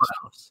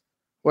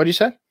did you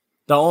say?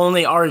 The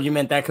only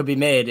argument that could be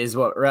made is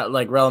what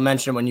like Rella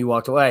mentioned when you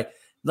walked away.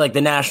 Like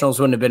the Nationals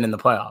wouldn't have been in the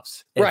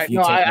playoffs. Right.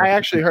 No, I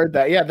actually heard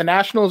that. Yeah, the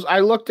Nationals, I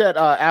looked at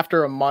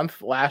after a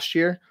month last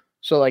year.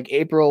 So like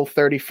April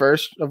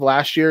 31st of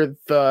last year,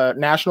 the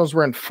Nationals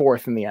were in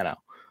fourth in the NL.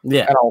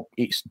 Yeah. NL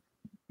East.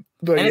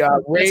 The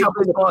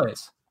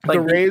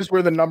Rays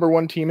were the number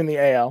one team in the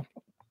AL.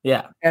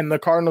 Yeah. And the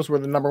Cardinals were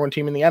the number one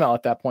team in the NL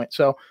at that point.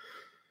 So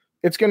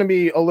it's going to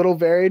be a little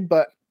varied,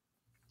 but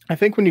I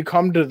think when you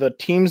come to the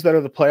teams that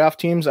are the playoff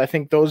teams, I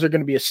think those are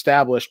going to be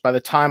established by the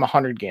time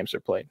 100 games are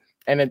played.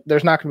 And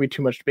there's not going to be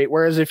too much debate.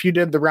 Whereas if you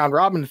did the round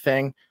robin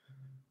thing,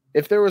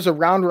 if there was a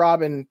round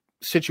robin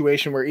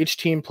situation where each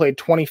team played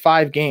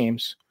 25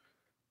 games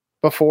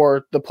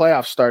before the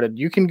playoffs started,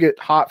 you can get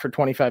hot for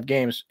 25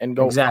 games and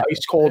go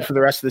ice cold for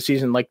the rest of the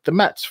season. Like the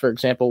Mets, for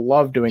example,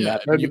 love doing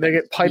that. They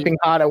get piping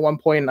hot at one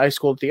point and ice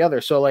cold at the other.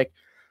 So like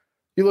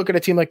you look at a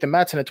team like the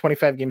Mets in a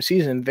 25-game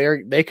season,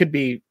 they could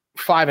be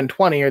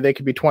 5-20 or they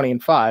could be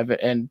 20-5,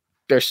 and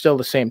they're still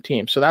the same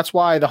team. So that's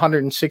why the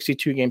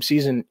 162-game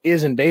season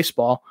is in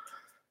baseball.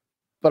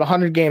 But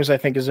 100 games, I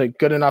think, is a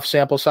good enough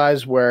sample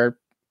size where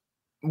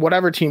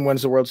whatever team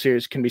wins the World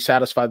Series can be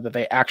satisfied that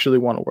they actually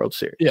won a World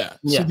Series. Yeah.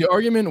 So the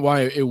argument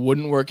why it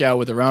wouldn't work out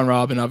with a round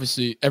robin,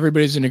 obviously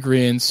everybody's in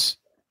agreement,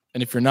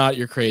 and if you're not,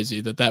 you're crazy,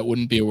 that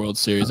wouldn't be a World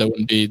Series. That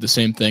wouldn't be the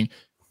same thing,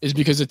 is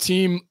because a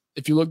team,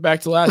 if you look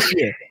back to last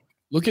year,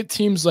 look at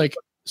teams like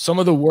some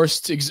of the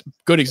worst,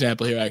 good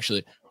example here,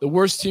 actually, the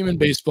worst team in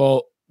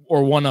baseball,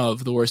 or one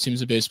of the worst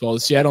teams in baseball, the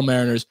Seattle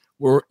Mariners,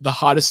 were the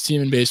hottest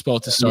team in baseball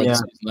to start the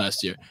season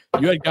last year.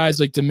 You had guys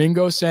like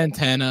Domingo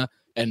Santana,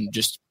 and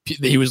just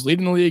he was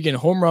leading the league in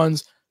home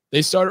runs.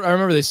 I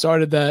remember they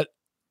started that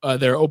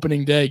their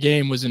opening day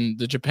game was in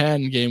the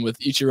Japan game with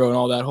Ichiro and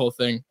all that whole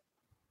thing,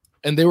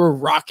 and they were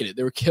rocking it.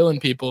 They were killing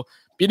people,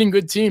 beating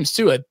good teams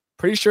too. I'm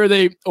pretty sure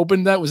they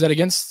opened that. Was that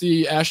against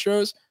the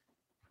Astros?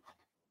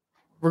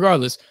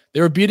 Regardless,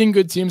 they were beating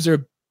good teams.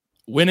 They're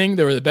winning.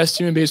 They were the best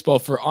team in baseball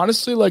for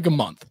honestly like a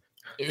month.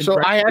 So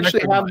I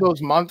actually have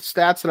those month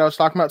stats that I was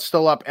talking about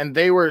still up, and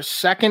they were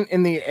second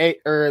in the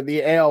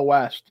AL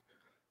West,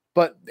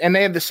 and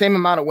they had the same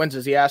amount of wins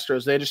as the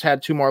Astros. They just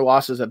had 2 more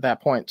losses at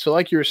that point. So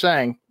like you were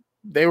saying,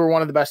 they were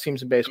one of the best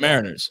teams in baseball.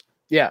 Mariners.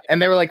 Yeah,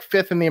 and they were like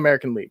 5th in the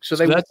American League. So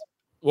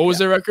what was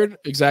their record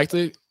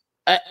exactly?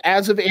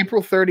 As of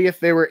April 30th,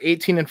 they were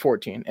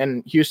 18-14,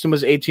 and Houston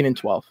was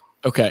 18-12.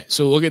 Okay,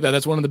 so look at that.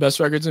 That's one of the best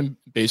records in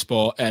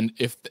baseball. And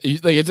if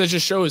like it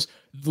just shows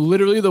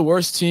literally the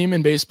worst team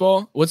in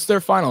baseball, what's their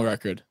final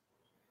record?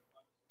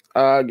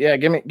 Yeah,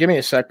 give me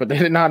a sec, but they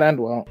did not end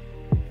well.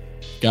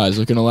 Guys,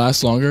 looking to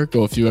last longer,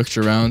 go a few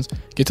extra rounds,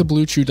 get to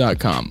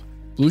BlueChew.com.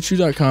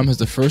 BlueChew.com has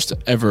the first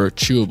ever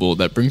chewable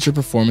that brings your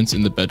performance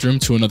in the bedroom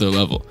to another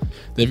level.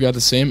 They've got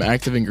the same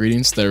active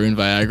ingredients that are in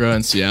Viagra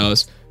and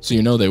Cialis, so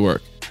you know they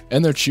work.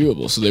 And they're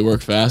chewable, so they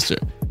work faster.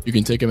 You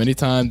can take them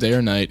anytime, day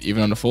or night,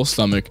 even on a full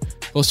stomach.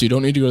 Plus, you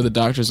don't need to go to the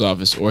doctor's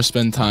office or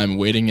spend time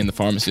waiting in the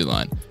pharmacy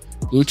line.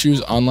 Blue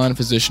Chew's online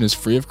physician is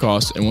free of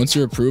cost, and once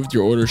you're approved,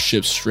 your order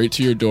ships straight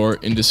to your door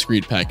in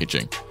discreet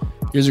packaging.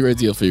 Here's a great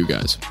deal for you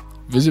guys.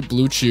 Visit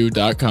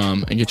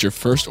BlueChew.com and get your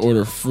first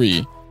order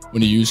free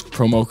when you use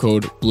promo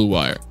code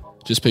BLUEWIRE.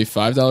 Just pay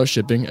 $5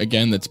 shipping.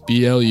 Again, that's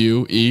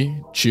BLUE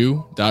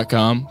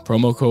Chew.com,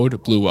 promo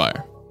code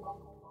BLUEWIRE.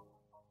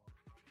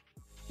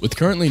 With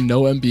currently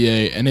no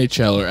NBA,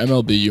 NHL, or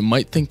MLB, you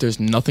might think there's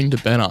nothing to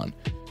bet on.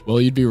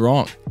 Well, you'd be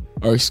wrong.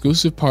 Our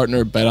exclusive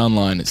partner,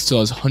 BetOnline, still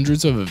has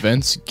hundreds of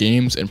events,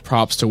 games, and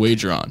props to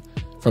wager on.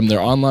 From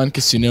their online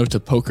casino to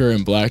poker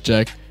and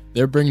blackjack,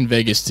 they're bringing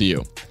Vegas to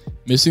you.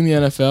 Missing the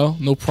NFL?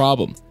 No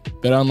problem.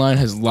 BetOnline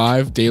has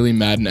live daily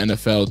Madden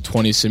NFL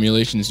 20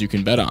 simulations you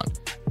can bet on.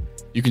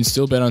 You can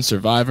still bet on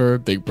Survivor,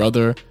 Big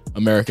Brother,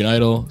 American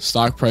Idol,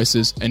 stock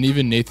prices, and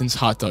even Nathan's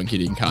hot dog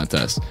eating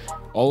contest.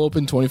 All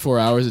open 24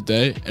 hours a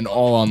day and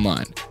all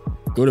online.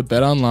 Go to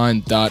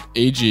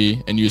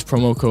betonline.ag and use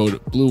promo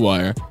code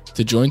BLUEWIRE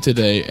to join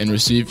today and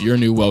receive your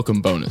new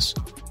welcome bonus.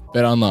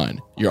 BetOnline,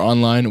 your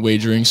online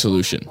wagering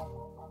solution.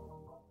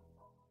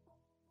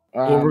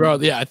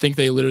 I think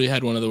they literally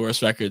had one of the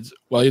worst records.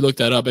 While you looked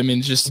that up, I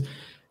mean,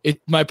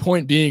 my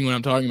point being when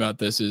I'm talking about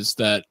this is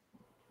that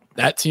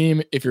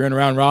team, if you're in a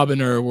round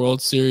robin or a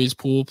World Series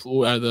pool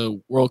the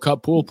World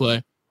Cup pool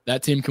play,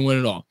 that team can win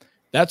it all.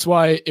 That's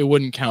why it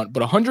wouldn't count.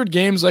 But 100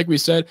 games, like we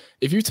said,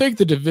 if you take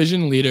the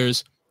division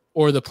leaders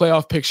or the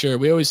playoff picture,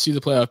 we always see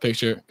the playoff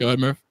picture. Go ahead,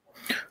 Murph.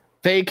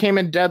 They came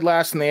in dead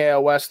last in the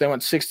AL West. They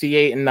went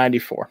 68 and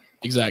 94.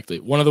 Exactly.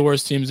 One of the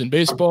worst teams in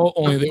baseball.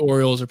 Only the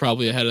Orioles are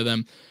probably ahead of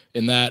them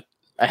in that.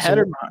 Ahead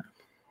or behind?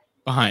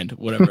 Behind,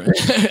 whatever.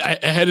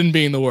 Ahead in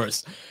being the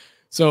worst.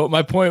 So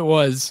my point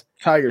was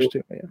Tigers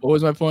too. Yeah. What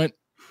was my point?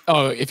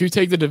 Oh, if you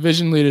take the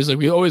division leaders, like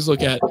we always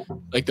look at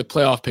like the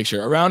playoff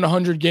picture, around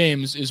 100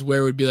 games is where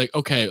it would be like,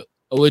 okay,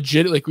 a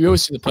legit, like we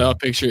always see the playoff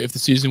picture. If the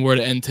season were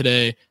to end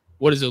today,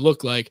 what does it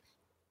look like?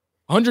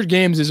 100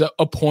 games is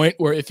a point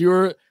where if you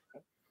were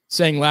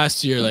saying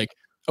last year, like,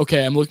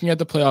 okay, I'm looking at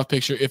the playoff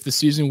picture. If the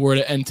season were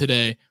to end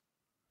today,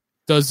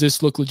 does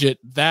this look legit?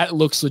 That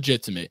looks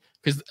legit to me.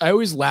 Because I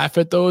always laugh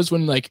at those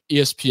when like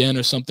ESPN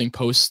or something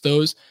posts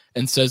those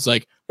and says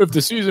like, if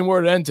the season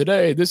were to end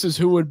today, this is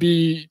who would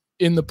be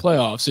in the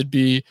playoffs. It'd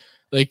be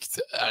like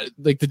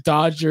the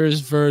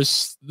Dodgers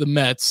versus the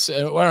Mets. I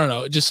don't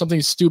know, just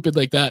something stupid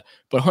like that.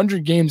 But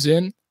 100 games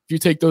in, if you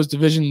take those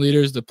division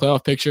leaders, the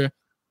playoff picture,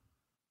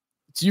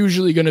 it's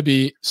usually going to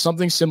be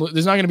something similar.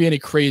 There's not going to be any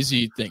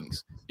crazy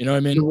things. You know what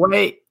I mean?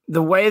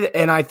 The way,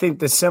 and I think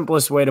the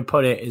simplest way to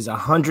put it is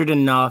 100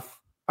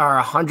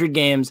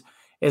 games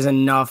is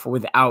enough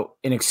without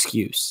an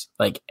excuse.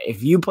 Like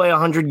if you play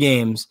 100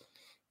 games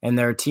and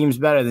there are teams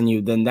better than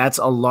you, then that's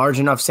a large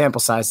enough sample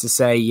size to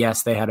say,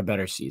 yes, they had a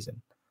better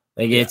season.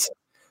 Like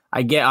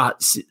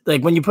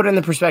like when you put it in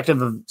the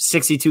perspective of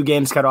 62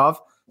 games cut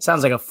off, it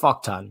sounds like a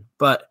fuck ton.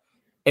 But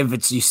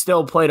if you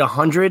still played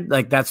 100,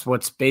 like that's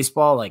what's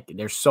baseball. Like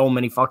there's so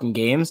many fucking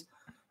games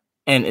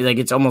and like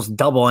it's almost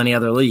double any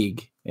other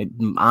league. It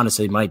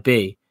honestly might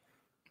be.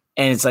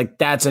 And it's like,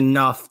 that's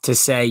enough to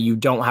say you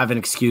don't have an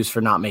excuse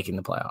for not making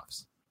the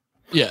playoffs.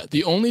 Yeah.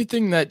 The only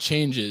thing that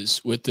changes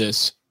with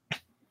this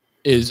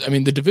is, I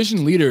mean, the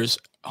division leaders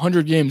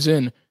 100 games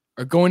in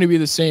are going to be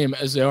the same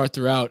as they are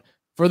throughout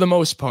for the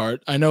most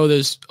part. I know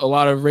there's a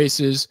lot of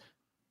races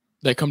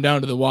that come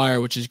down to the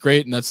wire, which is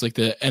great. And that's like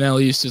the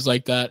NL East is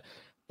like that.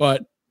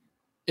 But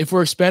if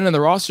we're expanding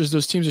the rosters,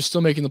 those teams are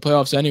still making the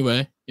playoffs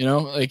anyway. You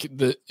know, like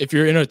if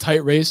you're in a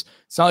tight race,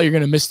 it's not like you're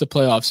going to miss the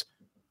playoffs.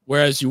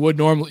 Whereas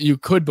you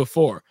could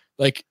before.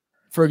 Like,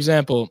 for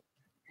example,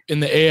 in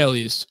the AL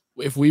East,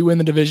 if we win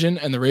the division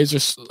and the Rays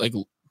are like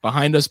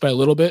behind us by a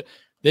little bit,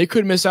 they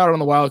could miss out on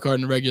the wild card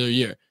in the regular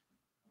year.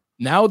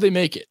 Now they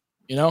make it,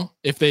 you know,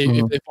 if they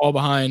fall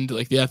behind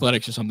like the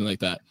Athletics or something like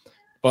that.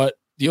 But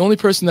the only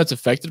person that's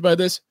affected by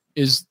this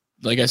is,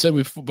 like I said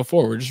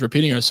before, we're just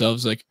repeating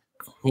ourselves, like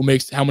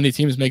how many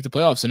teams make the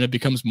playoffs, and it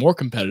becomes more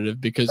competitive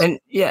because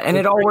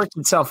it all works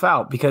itself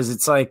out because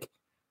it's like,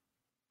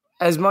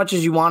 as much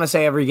as you want to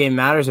say every game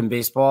matters in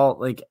baseball,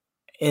 like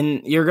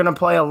you're going to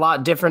play a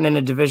lot different in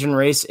a division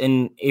race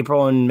in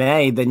April and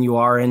May than you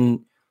are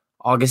in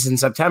August and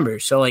September.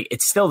 So like,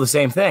 it's still the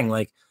same thing.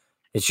 Like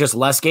it's just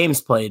less games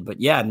played, but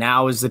yeah,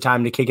 now is the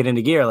time to kick it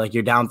into gear. Like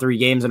you're down 3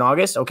 games in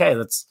August.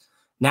 Okay.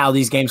 Now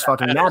these games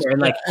fucking matter. And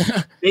like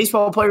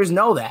baseball players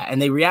know that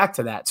and they react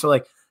to that. So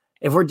like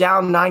if we're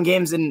down 9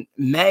 games in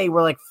May,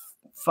 we're like,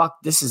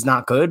 fuck, this is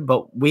not good,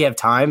 but we have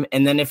time.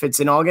 And then if it's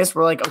in August,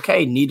 we're like,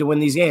 okay, need to win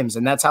these games.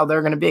 And that's how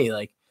they're going to be.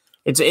 Like,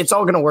 it's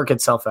all going to work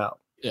itself out.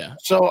 Yeah.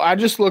 So I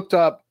just looked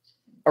up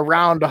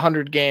around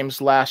 100 games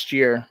last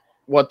year,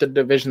 what the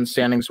division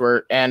standings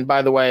were. And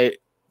by the way,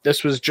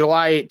 this was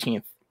July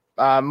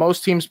 18th.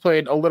 Most teams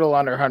played a little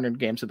under 100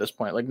 games at this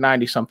point, like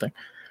 90 something.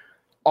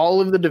 All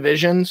of the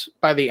divisions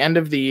by the end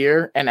of the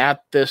year and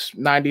at this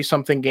 90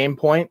 something game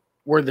point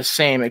were the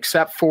same,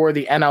 except for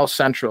the NL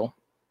Central.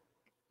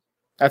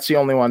 That's the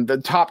only one. The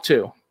top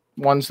two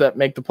ones that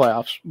make the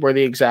playoffs were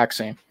the exact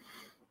same.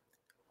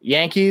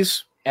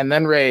 Yankees and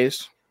then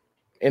Rays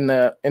in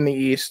the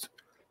East,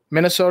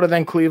 Minnesota,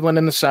 then Cleveland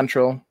in the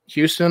Central,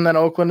 Houston, then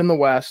Oakland in the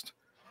West,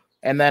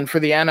 and then for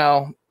the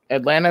NL,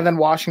 Atlanta, then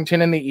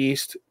Washington in the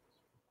East,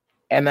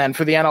 and then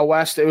for the NL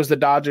West, it was the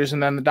Dodgers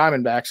and then the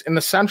Diamondbacks. In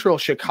the Central,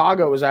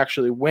 Chicago was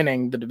actually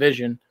winning the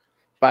division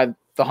by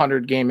the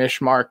 100-game-ish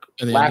mark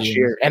last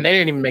year, and they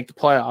didn't even make the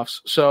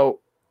playoffs. So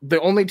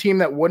the only team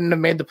that wouldn't have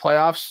made the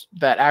playoffs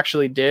that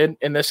actually did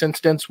in this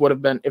instance would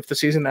have been, if the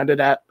season ended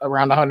at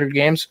around 100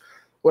 games,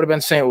 would have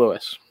been St.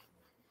 Louis.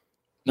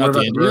 Not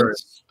the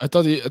Indians? I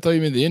thought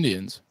you meant the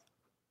Indians.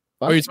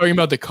 What? Or are you talking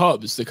about the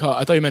Cubs?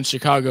 I thought you meant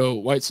Chicago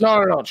White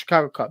Sox. No,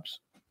 Chicago Cubs.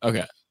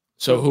 Okay.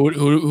 So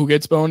who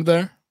gets boned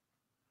there?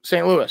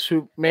 St. Louis,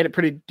 who made it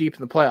pretty deep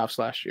in the playoffs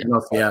last year.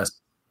 Yes.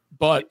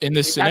 But in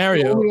this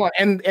scenario,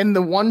 and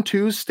the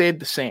 1-2 stayed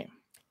the same.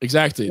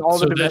 Exactly.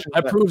 So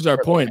that proves our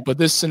point. But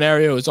this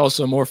scenario is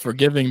also more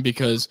forgiving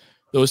because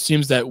those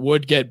teams that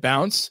would get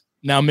bounced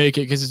now make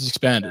it because it's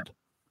expanded.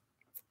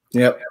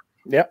 Yep.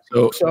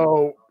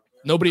 So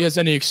nobody has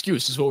any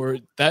excuse. Is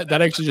what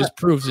that actually just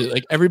proves it.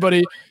 Like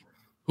everybody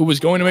who was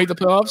going to make the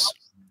playoffs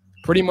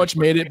pretty much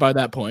made it by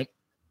that point.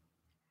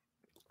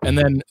 And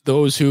then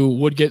those who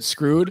would get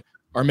screwed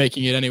are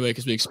making it anyway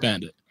because we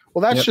expanded.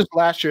 Well, that's just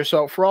last year.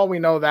 So for all we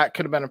know, that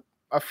could have been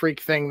a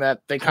freak thing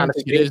that they kind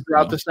of did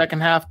throughout the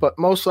second half. But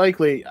most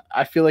likely,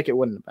 I feel like it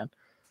wouldn't have been.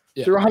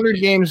 Yeah. Through 100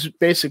 games,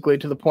 basically,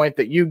 to the point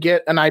that you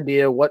get an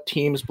idea what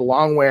teams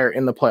belong where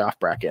in the playoff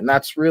bracket. And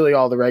that's really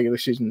all the regular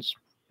seasons.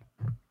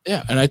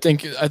 Yeah, and I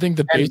think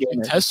the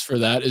basic test for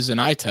that is an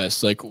eye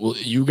test. Like, well,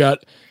 you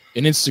got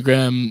an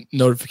Instagram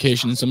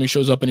notification, something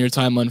shows up on your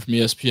timeline from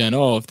ESPN.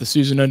 Oh, if the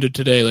season ended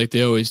today, like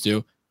they always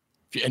do,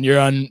 and you're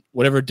on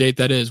whatever date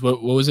that is.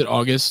 What was it?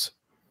 August?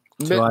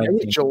 July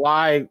 18th.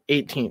 July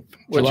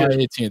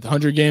 18th.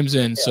 100 games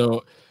in. Yeah.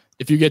 So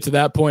if you get to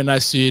that point and I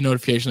see a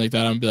notification like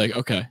that, I'm gonna be like,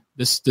 okay,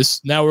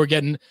 this now we're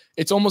getting.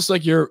 It's almost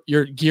like you're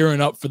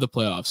gearing up for the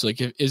playoffs.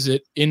 Like, is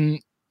it in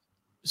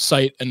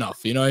sight enough?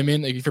 You know what I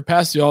mean? Like if you're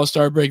past the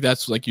All-Star break,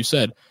 that's like you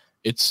said,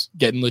 it's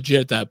getting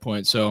legit at that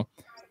point. So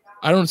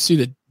I don't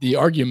see the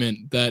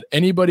argument that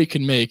anybody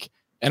can make.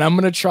 And I'm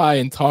going to try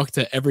and talk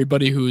to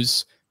everybody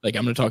who's like,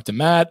 I'm going to talk to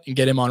Matt and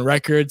get him on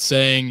record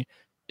saying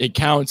it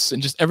counts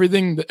and just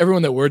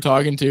everyone that we're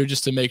talking to,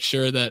 just to make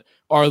sure that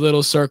our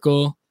little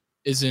circle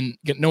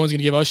no one's going to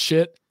give us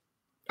shit.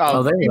 People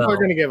are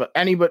going to give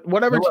anybody,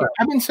 whatever.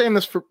 I've been saying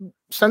this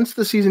since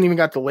the season even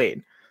got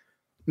delayed.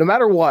 No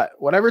matter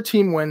whatever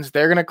team wins,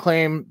 they're going to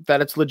claim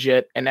that it's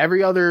legit, and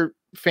every other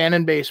fan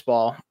in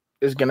baseball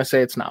is going to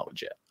say it's not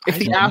legit. If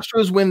the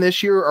Astros win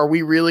this year, are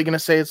we really going to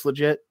say it's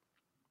legit?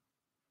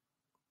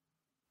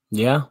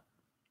 Yeah.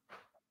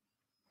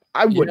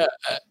 I would.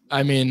 Yeah,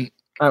 I mean,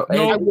 no.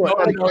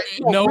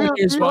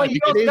 Here's why. You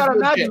just got to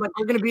imagine like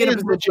we're going to be in a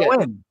position to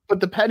win. But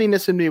the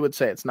pettiness in me would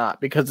say it's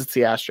not because it's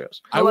the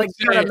Astros. I would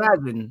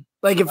imagine.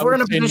 Like if we're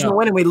in a position to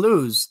win and we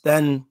lose,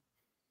 then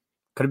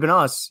could have been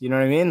us. You know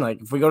what I mean?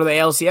 Like if we go to the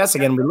ALCS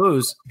again, we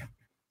lose.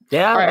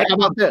 Yeah. All right, how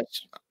about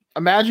this?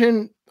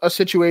 Imagine a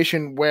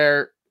situation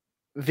where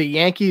the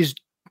Yankees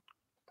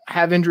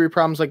have injury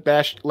problems like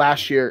that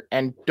last year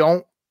and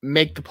don't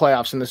make the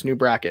playoffs in this new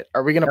bracket.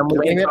 Are we going to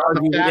blame it on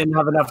the fact didn't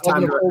have enough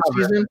time to recover?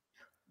 Season?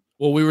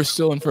 Well, we were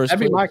still in first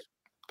place.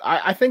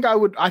 I think I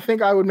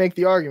would make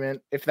the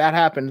argument if that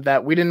happened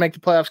that we didn't make the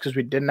playoffs because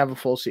we didn't have a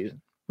full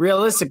season.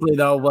 Realistically,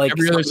 though, like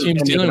every other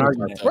team's dealing with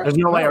that. There's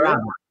no way around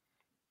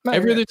it.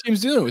 Every other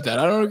team's dealing with that.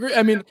 I don't agree.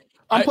 I mean,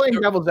 I'm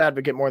playing devil's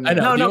advocate more than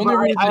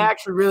that. I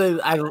actually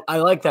really I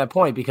like that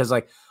point because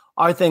like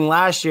our thing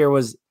last year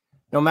was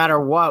no matter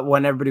what,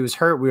 when everybody was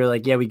hurt, we were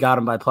like, yeah, we got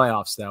them by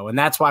playoffs though, and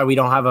that's why we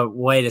don't have a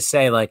way to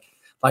say like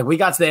we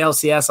got to the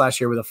LCS last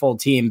year with a full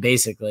team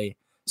basically,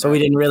 so we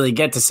didn't really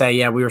get to say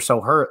yeah we were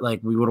so hurt like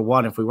we would have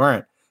won if we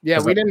weren't. Yeah,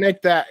 we didn't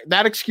make that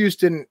excuse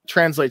didn't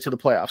translate to the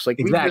playoffs. Like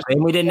exactly,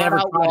 and we didn't ever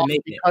try to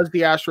make it because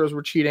the Astros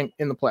were cheating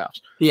in the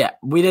playoffs. Yeah,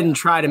 we didn't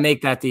try to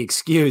make that the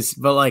excuse,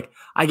 but like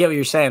I get what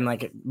you're saying.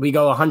 Like we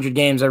go 100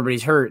 games,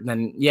 everybody's hurt,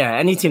 then yeah,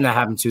 any team that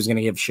happens to is going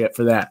to give shit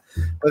for that.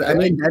 But I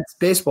mean, that's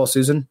baseball,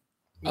 Susan.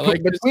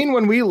 Between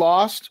when we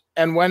lost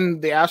and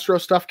when the Astro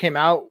stuff came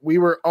out, we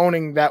were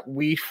owning that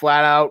we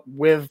flat out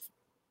with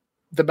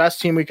the best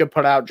team we could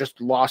put out just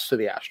lost to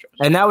the Astros,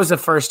 and that was the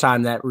first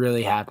time that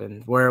really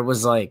happened, where it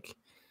was like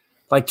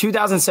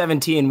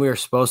 2017, we were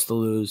supposed to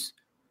lose.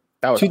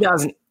 That was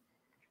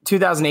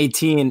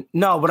 2018.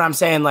 No, but I'm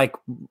saying like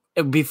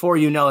before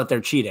you know that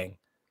they're cheating.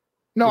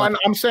 No,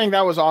 I'm saying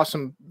that was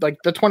awesome. Like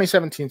the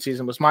 2017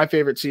 season was my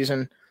favorite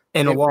season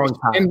in a long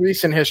time in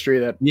recent history.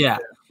 That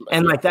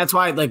and like that's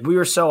why like we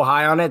were so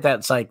high on it.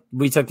 That's like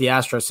we took the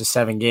Astros to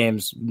 7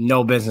 games.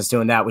 No business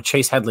doing that with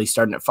Chase Headley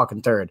starting at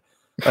fucking third.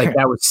 Like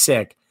that was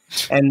sick.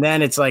 And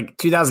then it's like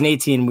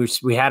 2018.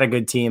 We had a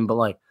good team, but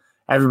like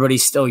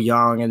everybody's still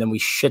young, and then we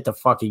shit the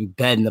fucking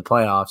bed in the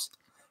playoffs.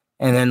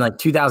 And then like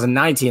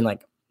 2019,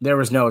 like there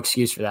was no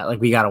excuse for that.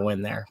 Like we got to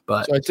win there.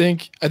 But so I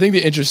think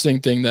the interesting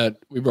thing that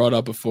we brought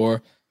up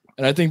before,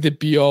 and I think the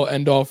be all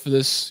end all for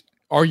this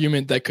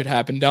argument that could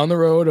happen down the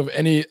road of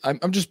any,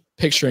 I'm just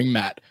picturing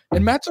Matt,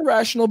 and Matt's a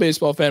rational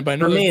baseball fan, but I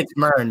know for me it's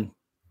Mern.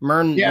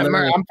 Yeah,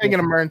 Mern. I'm thinking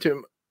of Mern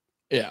too.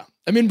 Yeah,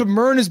 I mean, but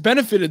Mern has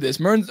benefited this.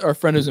 Mern's our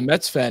friend who's a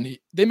Mets fan.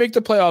 They make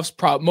the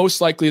playoffs.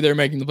 Most likely, they're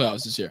making the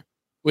playoffs this year.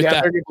 With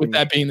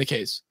that being the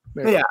case.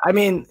 Yeah, I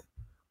mean,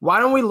 why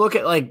don't we look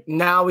at like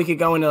now we could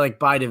go into like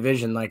by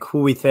division, like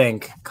who we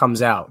think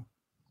comes out.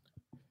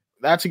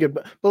 That's a good,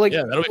 but like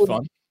yeah, that'll be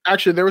fun.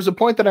 Actually, there was a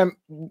point that I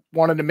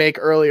wanted to make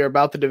earlier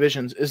about the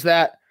divisions is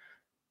that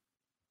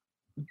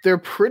they're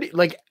pretty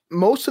like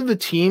most of the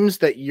teams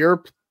that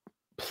you're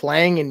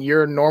playing in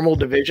your normal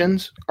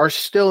divisions are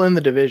still in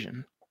the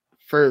division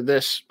for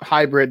this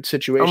hybrid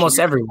situation. Almost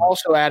everyone.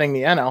 Also adding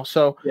the NL.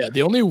 So yeah,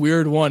 the only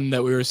weird one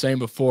that we were saying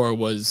before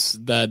was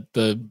that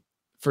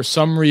for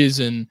some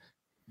reason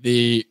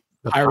the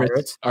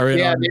Pirates are in.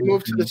 Yeah, they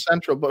moved to the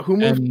Central, but who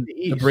moved to the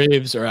East? The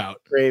Braves are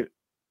out. The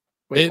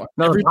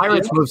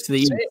Pirates moved to the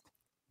East.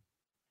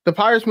 The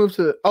Pirates moved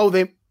to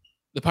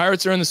the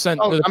Pirates are in the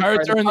Central. The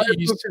Pirates are in the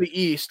East. To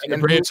the East, and the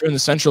Braves are in the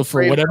Central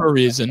for whatever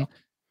reason.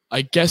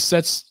 I guess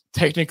that's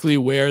technically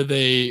where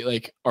they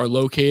like are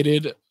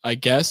located. I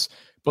guess.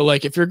 But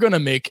like, if you're gonna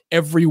make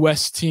every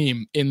West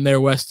team in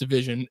their West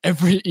division,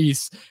 every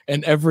East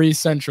and every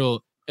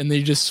Central, and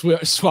they just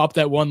swap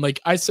that one, like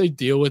I say,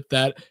 deal with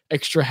that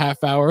extra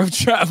half hour of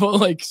travel.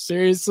 Like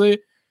seriously.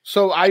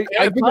 So I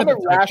kind of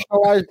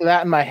rationalized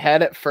that in my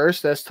head at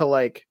first as to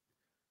like,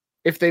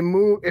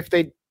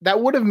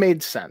 that would have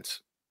made sense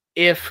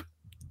if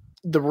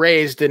the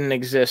Rays didn't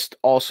exist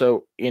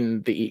also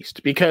in the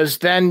East, because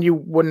then you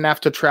wouldn't have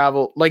to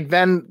travel. Like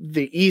then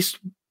the East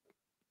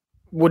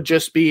would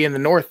just be in the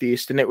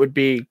Northeast, and it would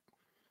be.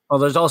 Oh,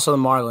 there's also the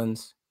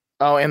Marlins.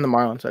 Oh, and the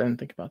Marlins. I didn't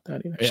think about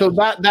that either. Yeah. So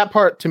that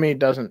part to me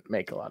doesn't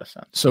make a lot of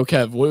sense. So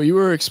Kev, what you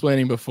were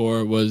explaining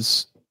before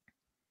was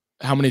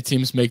how many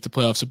teams make the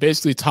playoffs. So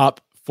basically,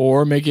 top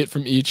 4 make it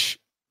from each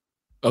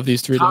of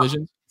these 3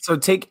 divisions. So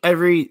take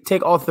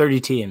all 30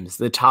 teams.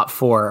 The top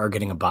 4 are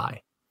getting a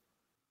bye.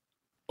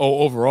 Oh,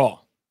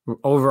 overall.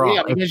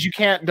 Yeah, because you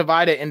can't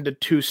divide it into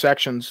 2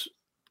 sections.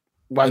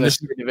 This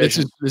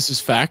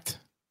is fact.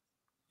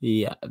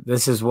 Yeah,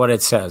 this is what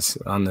it says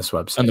on this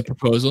website. On the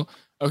proposal.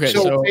 Okay,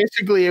 so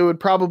basically it would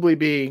probably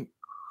be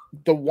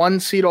the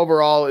 1 seed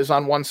overall is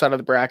on one side of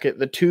the bracket,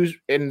 the 2,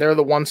 and they're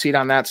the 1 seed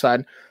on that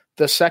side.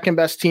 The second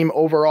best team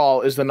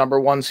overall is the number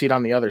 1 seed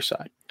on the other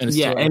side.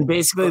 And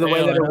basically the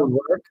way that it would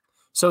work.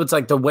 So it's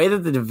like the way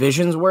that the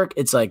divisions work,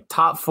 it's like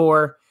top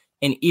 4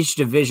 in each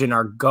division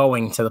are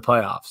going to the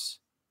playoffs.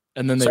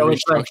 And then they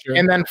restructure.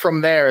 And then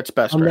from there it's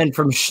best. And then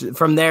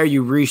from there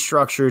you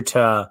restructure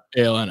to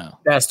ALNL.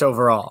 Best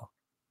overall.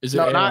 Is it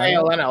not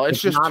ALNL?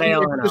 It's just not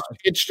ALNL.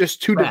 It's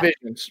just 2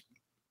 divisions,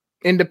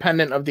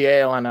 independent of the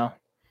ALNL.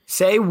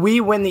 Say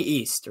we win the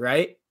East,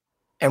 right?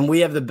 And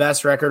we have the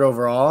best record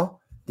overall.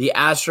 The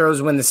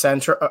Astros win the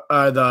Central,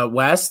 the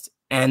West,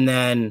 and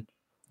then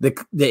the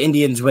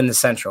Indians win the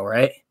Central,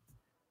 right?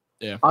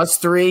 Yeah. Us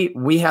 3,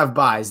 we have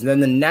buys. And then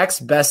the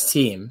next best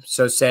team,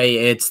 so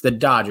say it's the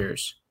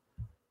Dodgers,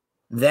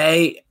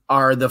 they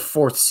are the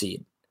 4th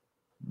seed.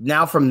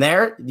 Now from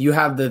there, you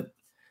have the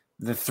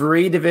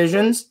 3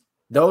 divisions.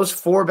 Those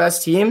 4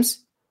 best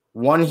teams,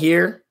 1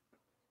 here,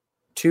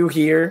 2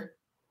 here,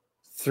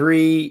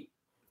 3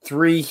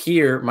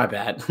 here. My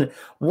bad.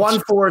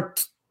 1, 4,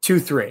 2,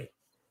 3.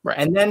 Right.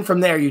 And then from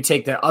there, you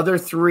take the other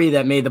 3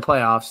 that made the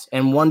playoffs,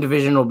 and 1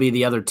 division will be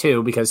the other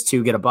 2 because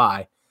 2 get a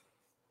bye.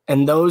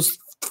 And those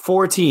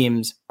 4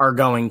 teams are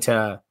going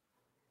to,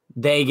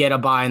 they get a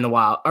bye in the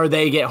wild, or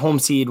they get home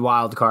seed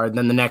wild card.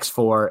 Then the next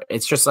 4,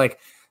 it's just like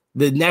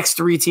the next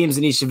 3 teams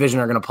in each division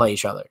are going to play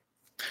each other.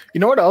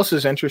 You know what else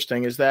is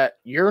interesting is that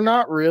you're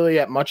not really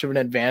at much of an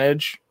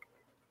advantage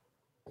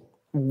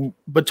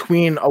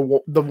between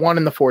the 1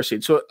 and the 4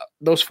 seed. So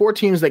those 4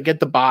 teams that get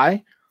the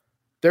bye,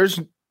 there's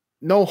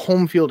no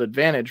home field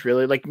advantage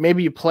really. Like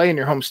maybe you play in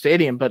your home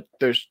stadium, but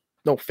there's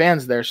no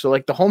fans there. So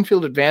like the home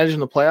field advantage in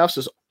the playoffs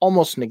is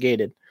almost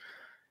negated.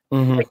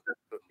 Mm-hmm. Like,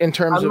 in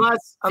terms of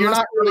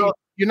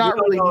you're not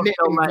really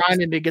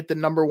grinding to get the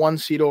number 1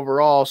 seed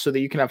overall so that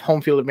you can have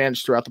home field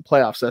advantage throughout the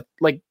playoffs. That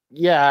like,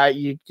 yeah,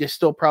 you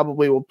still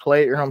probably will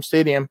play at your home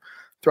stadium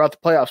throughout the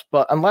playoffs,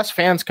 but unless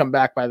fans come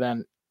back by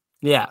then,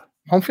 yeah,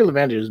 home field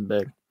advantage is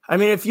big. I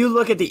mean, if you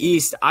look at the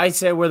East, I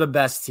say we're the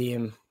best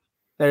team.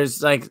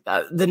 There's like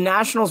the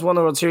Nationals won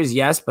the World Series,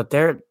 yes, but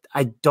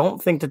I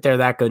don't think that they're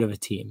that good of a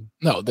team.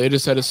 No, they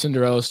just had a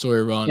Cinderella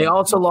story run. They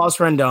also lost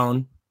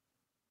Rendon.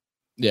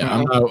 Yeah,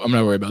 I'm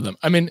not worried about them.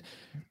 I mean,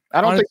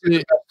 I don't think Honestly- they're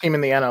the best team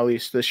in the NL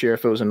East this year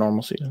if it was a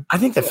normal season. I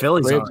think the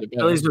Phillies Braves are. are better.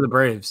 Phillies are the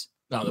Braves.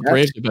 No, the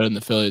Braves are better than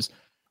the Phillies.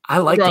 I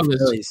like the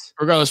Regardless- Phillies.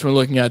 Regardless, we're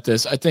looking at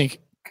this. I think,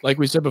 like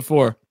we said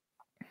before,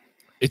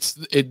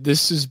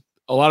 this is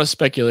a lot of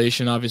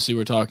speculation. Obviously,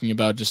 we're talking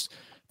about just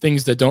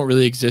things that don't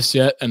really exist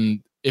yet.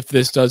 And if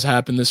this does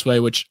happen this way,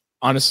 which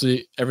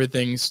honestly,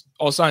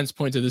 all signs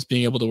point to this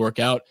being able to work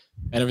out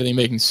and everything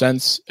making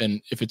sense.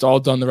 And if it's all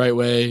done the right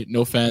way,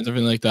 no fans,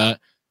 everything like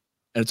that,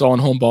 and it's all in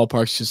home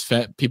ballparks,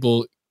 just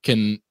people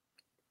can,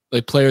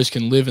 like, players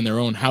can live in their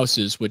own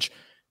houses, which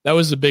that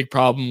was the big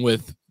problem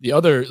with the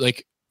other,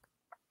 like,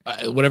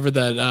 whatever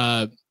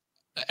that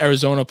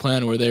Arizona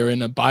plan where they were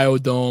in a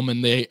biodome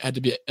and they had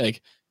to be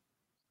like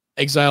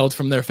exiled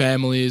from their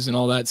families and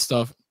all that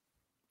stuff.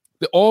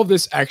 All of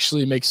this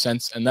actually makes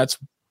sense, and that's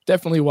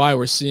definitely why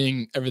we're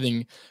seeing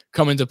everything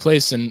come into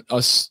place and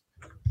us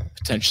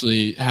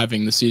potentially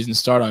having the season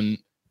start on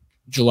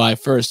July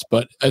 1st.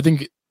 But I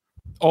think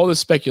all the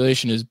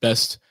speculation is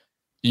best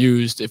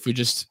used if we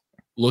just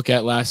look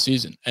at last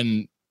season.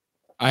 And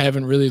I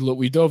haven't really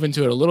we dove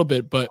into it a little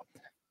bit, but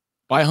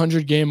by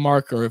 100 game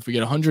mark, or if we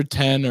get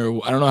 110,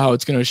 or I don't know how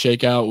it's going to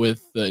shake out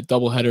with the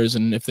double headers,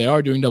 and if they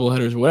are doing double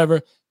headers or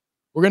whatever,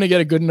 we're going to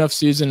get a good enough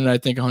season. And I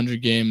think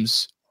 100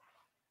 games,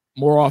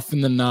 more often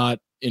than not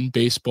in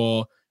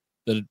baseball,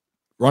 the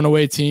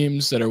runaway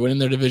teams that are winning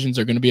their divisions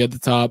are going to be at the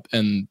top,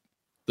 and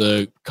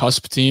the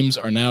cusp teams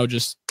are now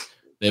just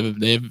they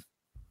have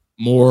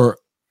more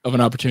of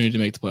an opportunity to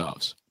make the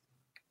playoffs.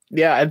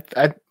 Yeah,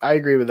 I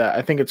agree with that.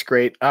 I think it's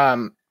great.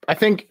 I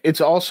think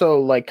it's also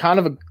like kind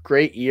of a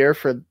great year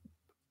for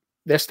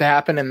this to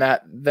happen, in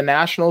that the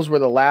Nationals were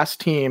the last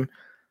team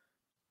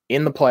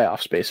in the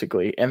playoffs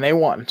basically, and they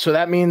won. So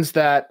that means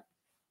that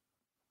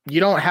you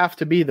don't have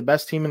to be the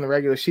best team in the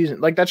regular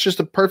season. Like, that's just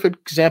a perfect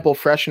example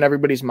fresh in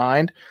everybody's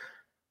mind,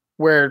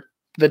 where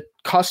the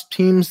cusp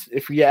teams,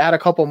 if we add a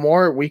couple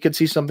more, we could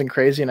see something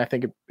crazy, and I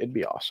think it'd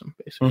be awesome,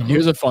 basically.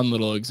 Here's a fun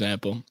little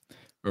example,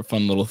 or a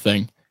fun little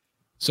thing.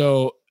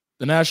 So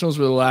the Nationals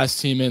were the last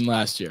team in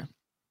last year.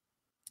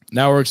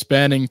 Now we're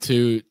expanding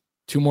to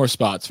 2 more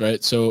spots,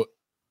 right? So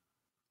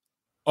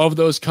of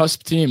those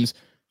cusp teams,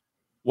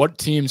 what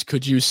teams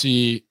could you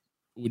see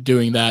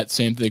doing that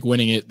same thing,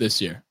 winning it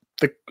this year?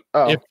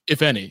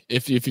 If any,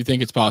 if you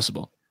think it's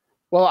possible.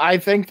 Well, I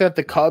think that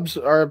the Cubs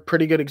are a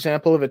pretty good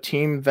example of a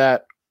team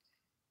that,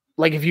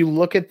 like, if you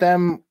look at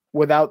them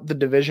without the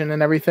division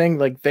and everything,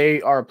 like,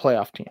 they are a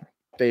playoff team.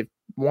 They've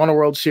won a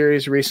World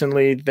Series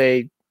recently.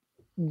 They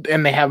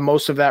have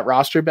most of that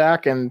roster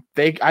back, and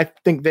I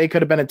think they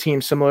could have been a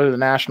team similar to the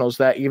Nationals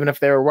that, even if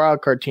they were a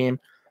wild card team,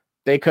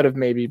 they could have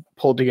maybe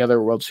pulled together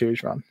a World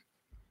Series run.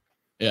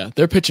 Yeah,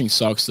 their pitching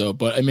sucks though,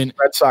 but I mean,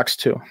 Red Sox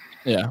too.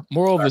 Yeah,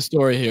 moral of the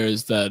story here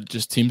is that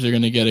just teams are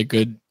going to get a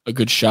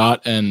good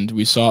shot, and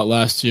we saw it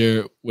last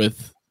year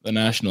with the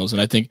Nationals. And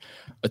I think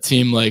a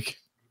team like,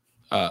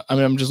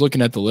 I'm just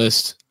looking at the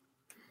list.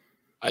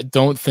 I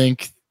don't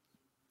think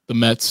the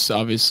Mets.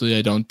 Obviously,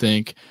 I don't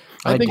think.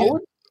 I think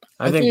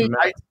the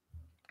Mets.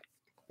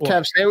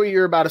 Kev, say what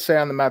you're about to say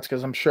on the Mets,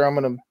 because I'm sure I'm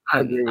going to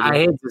agree with I you.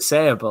 hate to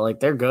say it, but like,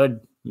 they're good.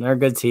 They're a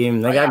good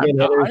team. They got good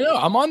hitters. I know.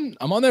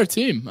 I'm on their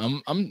team.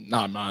 I'm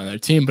not on their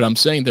team, but I'm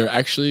saying they're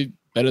actually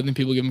better than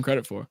people give them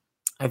credit for.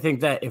 I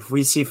think that if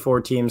we see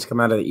 4 teams come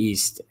out of the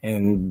East,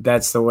 and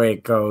that's the way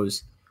it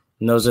goes,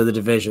 and those are the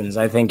divisions,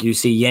 I think you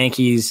see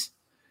Yankees,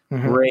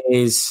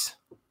 Rays,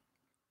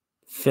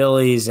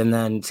 Phillies, and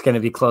then it's going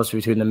to be close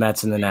between the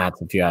Mets and the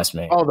Nats, if you ask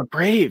me. Oh, the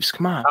Braves.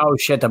 Come on. Oh,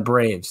 shit, the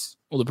Braves.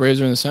 Well, the Braves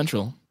are in the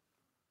Central.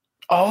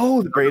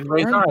 Oh, the Braves.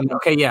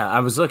 Okay, yeah,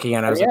 I was looking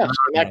at it. I was Yeah, like, so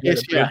in that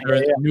case, They're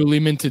in the newly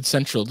minted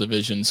Central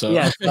Division. So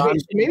yeah,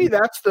 Maybe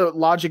that's the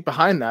logic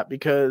behind that,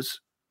 because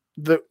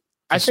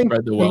I think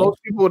spread the wealth.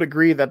 most people would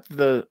agree that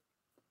the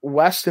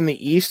West and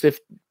the East,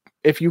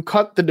 if you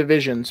cut the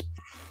divisions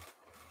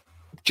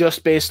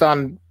just based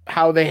on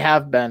how they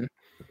have been,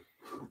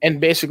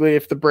 and basically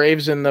if the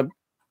Braves and the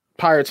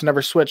Pirates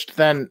never switched,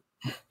 then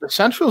the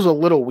Central's a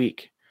little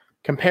weak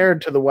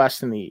compared to the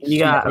West and the East.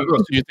 Yeah, do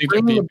you think they're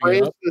Bringing the being Braves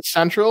beat to up? the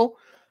Central,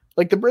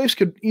 like, the Braves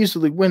could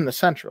easily win the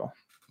Central.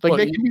 Like, Well,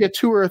 they could be a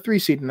 2 or a 3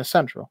 seed in the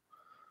Central.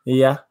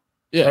 yeah.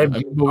 Yeah, I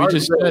mean, but we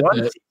just said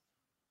One that.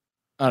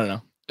 I don't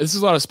know. This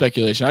is a lot of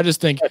speculation. I just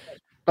think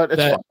But it's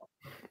that, fun.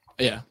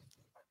 yeah,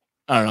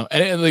 I don't know.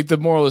 And like, the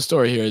moral of the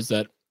story here is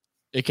that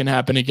it can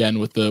happen again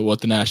with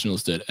what the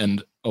Nationals did,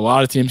 and a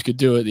lot of teams could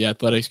do it. The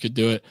Athletics could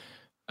do it.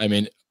 I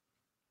mean,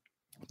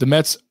 the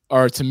Mets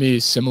are, to me,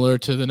 similar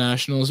to the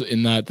Nationals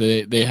in that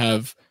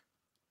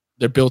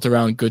they're built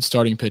around good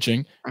starting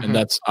pitching, and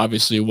that's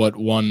obviously what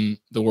won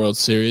the World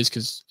Series,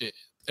 because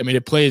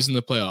it plays in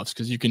the playoffs,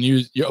 because you can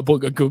use a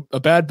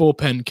bad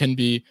bullpen can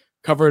be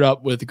covered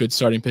up with good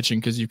starting pitching,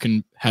 because you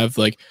can have,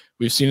 like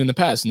we've seen in the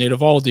past, Nate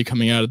Eovaldi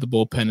coming out of the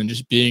bullpen and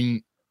just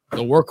being the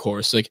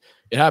workhorse. Like,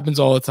 it happens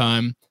all the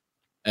time,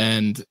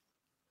 and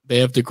they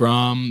have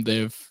DeGrom,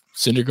 they have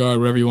Syndergaard,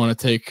 whatever you want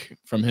to take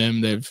from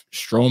him. They have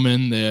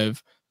Stroman,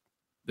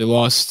 they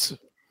lost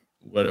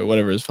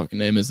whatever his fucking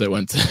name is that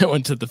went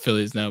to the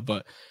Phillies now,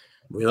 but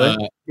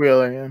Really?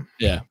 Really, yeah.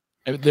 yeah.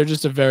 They're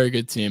just a very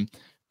good team,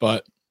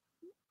 but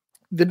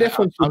The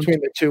difference between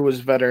the two was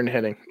veteran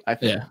hitting, I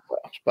think. Yeah.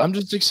 But I'm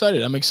just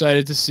excited. I'm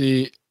excited to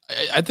see.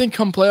 I think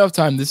come playoff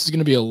time, this is going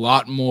to be a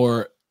lot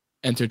more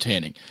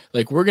entertaining.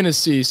 Like, we're going to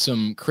see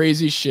some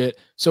crazy shit.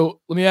 So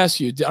let me ask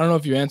you, I don't know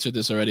if you answered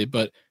this already,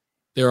 but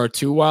there are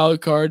 2 wild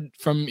card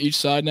from each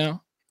side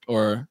now,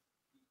 or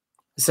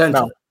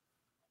Essentially. No.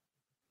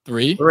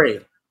 3? 3.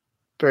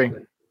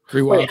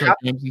 3 wild card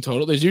games in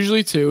total. There's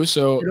usually 2.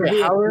 So It'll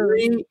be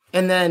 3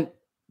 and then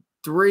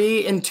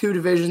 3 in 2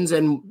 divisions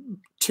and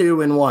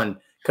 2 in 1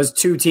 because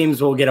 2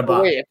 teams will get a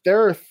bye. Wait, if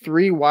there are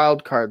 3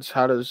 wild cards,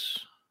 how does?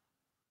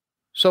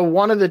 So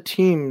one of the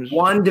teams,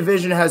 One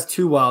division has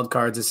 2 wild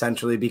cards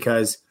essentially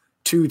because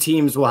 2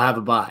 teams will have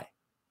a bye.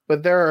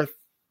 but there are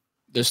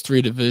there's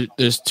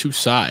 2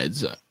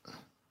 sides.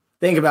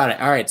 Think about it.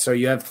 All right, so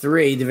you have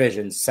 3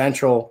 divisions: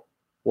 Central,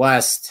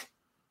 West,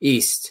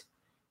 East.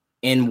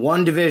 In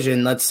one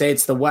division, let's say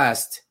it's the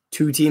West,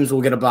 2 teams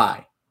will get a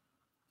bye.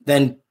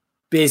 Then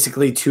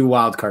basically 2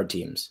 wild card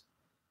teams.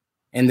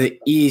 In the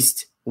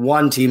East,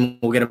 1 team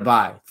will get a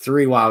bye.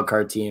 3 wild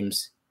card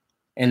teams.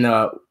 In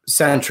the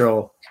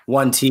Central,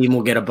 1 team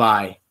will get a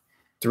bye.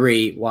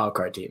 3 wild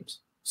card teams.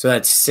 So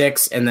that's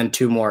 6 and then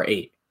 2 more,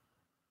 8.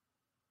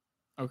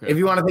 Okay. If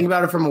you want to think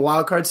about it from a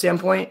wild card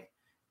standpoint,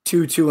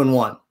 2, 2, and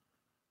 1.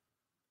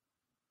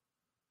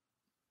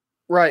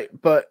 right,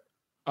 but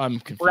I'm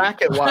confused.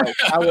 bracket wise,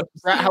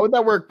 how would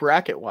that work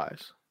bracket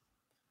wise?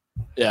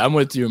 Yeah, I'm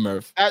with you,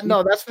 Murph.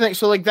 No, that's the thing.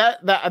 So like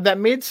that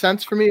made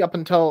sense for me up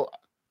until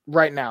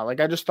right now. Like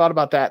I just thought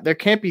about that. There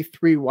can't be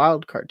 3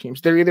 wild card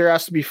teams. There either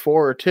has to be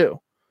 4 or 2.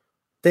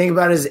 Think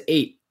about it as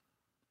 8.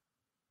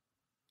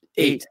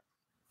 8.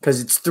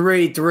 Because it's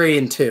 3, 3,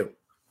 and 2.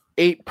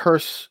 8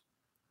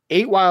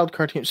 wild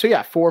card teams. So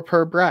yeah, 4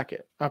 per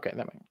bracket. Okay, that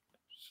makes sense.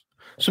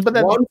 So, but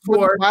then 1,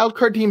 4. wild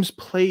card teams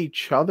play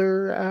each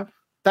other.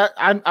 That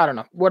I don't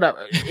know.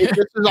 Whatever. This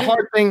is a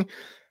hard thing.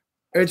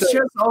 It's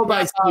just all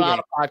by on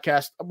a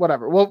podcast.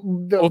 Whatever. Well,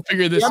 We'll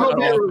figure this out.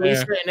 MLB will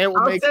release it and it will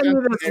I'll make send sense.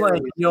 you this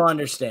link. You'll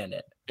understand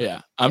it.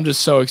 Yeah, I'm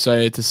just so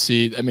excited to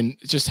see. I mean,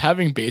 just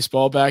having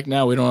baseball back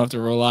now, we don't have to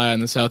rely on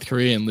the South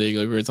Korean league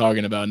like we were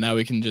talking about. Now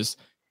we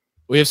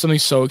have something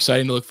so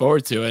exciting to look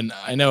forward to. And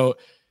I know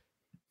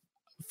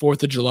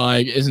 4th of July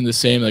isn't the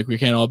same. Like, we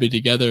can't all be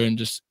together and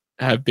just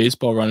have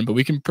baseball running, but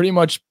we can pretty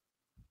much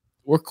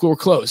we're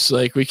close.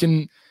 Like, we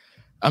can.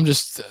 I'm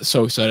just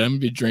so excited. I'm gonna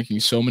be drinking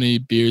so many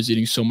beers,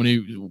 eating so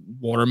many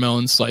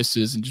watermelon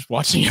slices, and just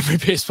watching every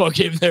baseball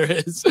game there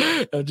is.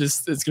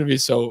 It's gonna be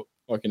so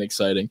fucking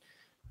exciting.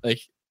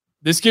 Like,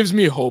 this gives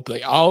me hope.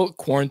 Like, I'll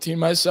quarantine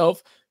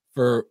myself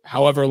for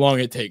however long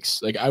it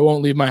takes. Like, I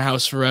won't leave my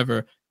house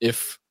forever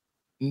if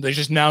like,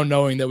 just now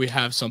knowing that we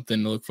have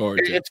something to look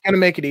forward to. It's going to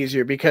make it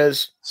easier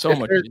because So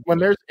much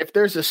easier. if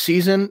there's a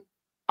season,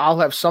 I'll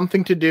have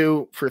something to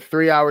do for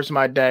 3 hours of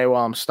my day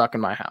while I'm stuck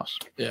in my house.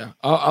 Yeah,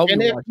 I'll And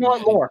be if watching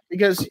not it. more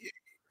because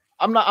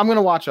I'm going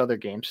to watch other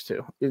games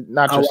too.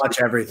 Not I'll just watch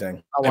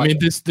everything. I'll I mean,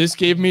 watch this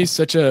gave me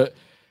such a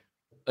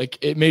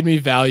it made me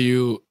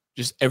value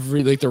just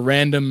every the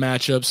random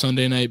matchup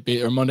Sunday night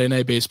or Monday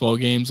night baseball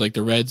games, like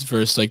the Reds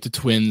versus like the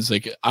Twins.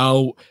 Like,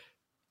 I'll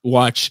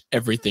watch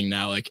everything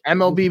now. Like,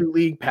 MLB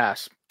League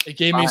Pass, it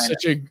gave me Fine.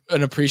 such an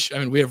appreciation. I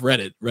mean, we have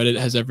Reddit. Reddit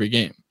has every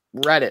game.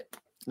 Reddit.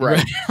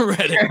 Right.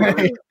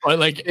 Reddit. But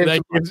like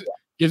that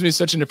gives me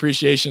such an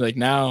appreciation. Like,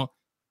 now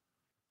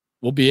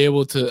we'll be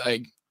able to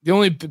like the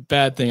only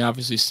bad thing,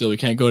 obviously, still we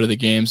can't go to the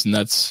games, and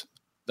that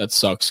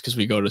sucks because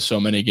we go to so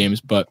many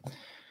games. But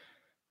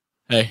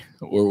hey,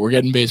 we're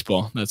getting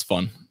baseball. That's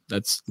fun.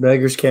 That's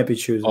Beggars can't be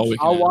choosers. all we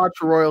can. I'll have. watch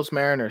Royals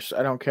Mariners.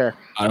 I don't care.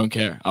 I don't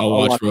care. I'll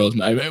watch Royals.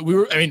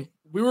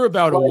 We were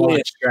about to Only a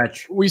watch.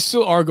 stretch. We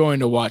still are going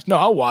to watch. No,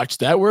 I'll watch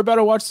that. We're about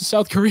to watch the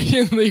South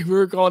Korean League. We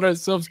were calling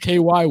ourselves KY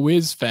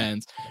Wiz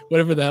fans,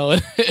 whatever the hell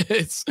it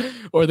is,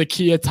 or the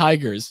Kia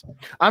Tigers.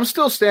 I'm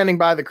still standing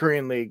by the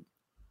Korean League.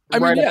 I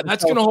mean, right yeah, up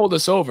that's until going to hold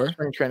us over.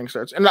 spring training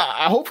starts, and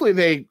hopefully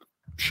they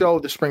show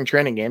the spring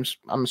training games.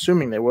 I'm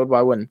assuming they would.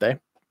 Why wouldn't they?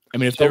 I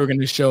mean, if they were going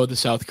to show the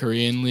South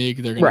Korean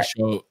League, they're going Right. to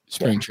show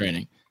spring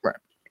training. Right.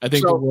 I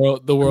think So-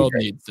 the world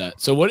needs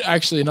that. So what?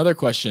 Actually, another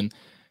question.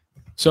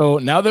 So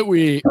now that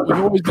we've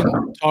always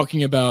been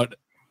talking about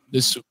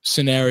this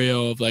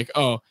scenario of like,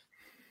 oh,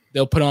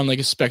 they'll put on like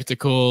a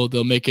spectacle,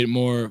 they'll make it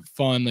more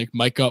fun, like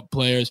mic up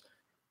players.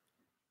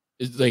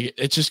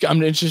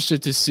 I'm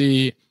interested to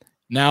see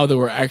now that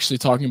we're actually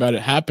talking about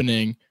it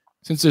happening,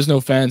 since there's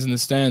no fans in the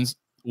stands,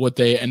 what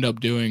they end up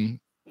doing.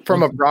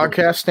 From a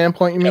broadcast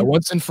standpoint, you Yeah, mean?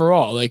 once and for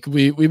all. Like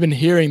we've been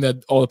hearing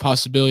that all the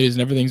possibilities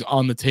and everything's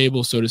on the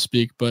table, so to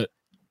speak, but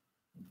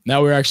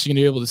now we're actually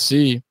gonna be able to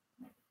see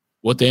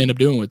what they end up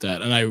doing with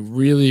that. And I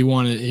really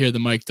want to hear the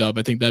mic'd up.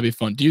 I think that'd be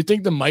fun. Do you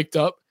think the mic'd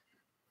up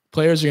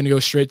players are gonna go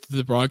straight to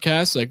the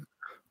broadcast? Like,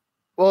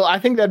 Well, I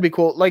think that'd be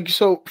cool. Like,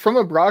 so from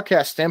a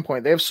broadcast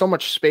standpoint, they have so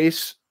much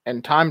space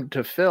and time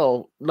to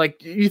fill.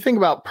 Like, you think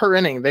about per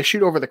inning, they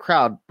shoot over the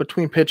crowd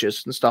between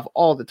pitches and stuff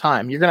all the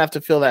time. You're gonna have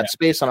to fill that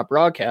space on a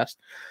broadcast.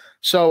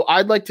 So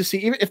I'd like to see,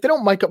 even if they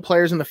don't mic up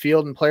players in the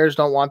field and players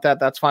don't want that,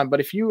 that's fine.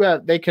 But if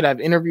they could have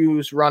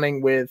interviews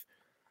running with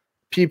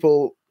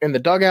people in the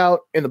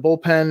dugout, in the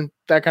bullpen,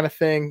 that kind of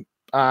thing.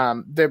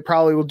 They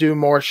probably will do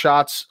more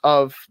shots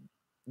of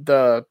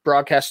the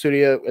broadcast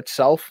studio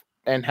itself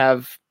and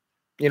have,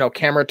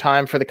 camera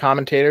time for the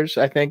commentators,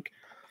 I think,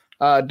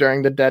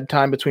 during the dead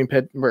time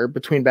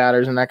between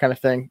batters and that kind of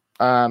thing.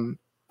 I'm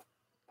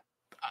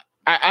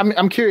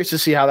curious to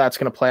see how that's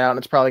going to play out, and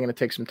it's probably going to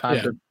take some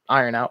time to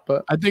iron out.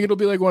 But I think it'll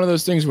be like one of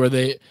those things where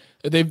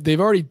they've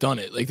already done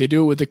it. Like they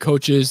do it with the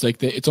coaches.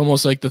 Like it's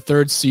almost like the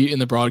third seat in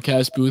the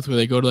broadcast booth where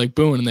they go to like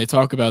Boone and they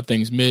talk about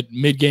things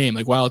mid game,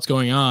 like while it's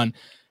going on,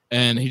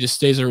 and he just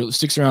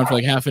sticks around for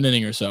like half an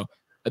inning or so.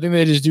 I think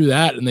they just do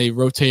that and they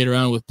rotate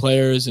around with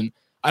players. And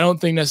I don't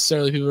think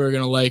necessarily people are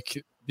going to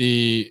like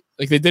they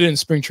did it in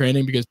spring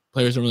training because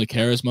players don't really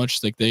care as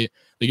much. Like they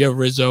get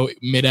Rizzo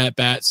mid at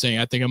bat saying,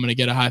 I think I'm going to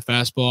get a high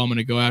fastball. I'm going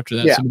to go after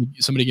that. Yeah.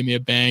 Somebody give me a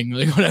bang,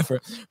 like whatever.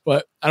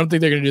 But I don't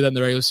think they're going to do that in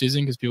the regular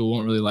season because people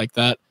won't really like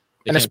that.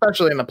 And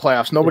especially in the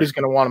playoffs, nobody's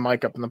going to want to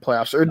mic up in the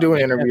playoffs. They're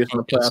doing interviews in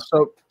the playoffs,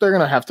 so they're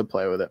going to have to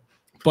play with it.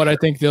 But I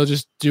think they'll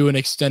just do an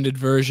extended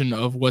version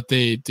of what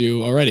they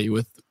do already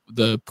with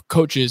the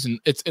coaches, and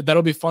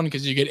that'll be fun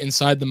because you get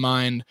inside the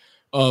mind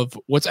of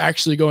what's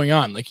actually going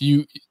on. Like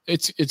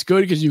it's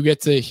good because you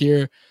get to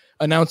hear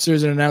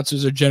announcers, and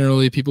announcers are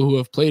generally people who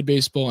have played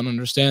baseball and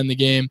understand the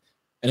game.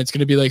 And it's going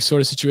to be like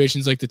sort of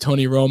situations like the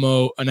Tony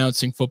Romo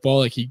announcing football.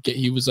 Like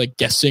he was like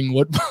guessing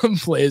what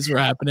plays were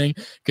happening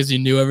because he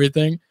knew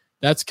everything.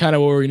 That's kind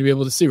of what we're going to be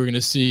able to see. We're going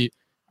to see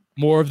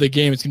more of the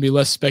game. It's going to be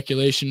less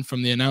speculation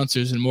from the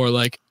announcers and more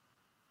like,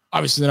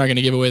 obviously they're not going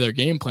to give away their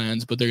game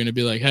plans, but they're going to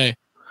be like, hey,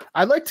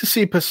 I'd like to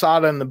see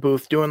Posada in the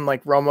booth doing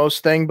like Romo's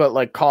thing, but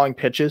like calling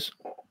pitches.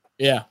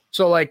 Yeah.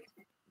 So like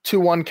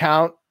 2-1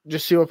 count,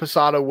 just see what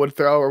Posada would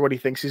throw or what he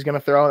thinks he's going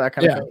to throw. That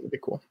kind of thing would be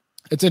cool.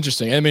 It's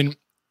interesting. I mean,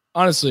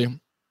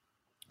 honestly,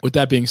 with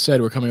that being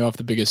said, we're coming off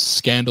the biggest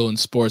scandal in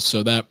sports,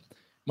 so that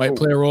might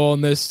play a role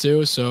in this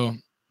too. So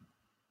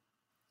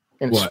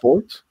in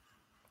sports,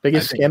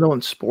 biggest scandal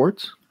in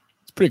sports.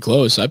 It's pretty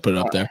close. I put it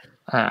up there.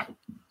 I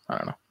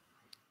don't know.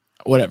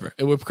 Whatever.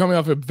 We're coming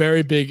off a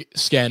very big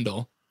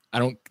scandal.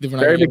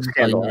 Very big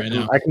scandal right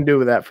now. I can do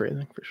with that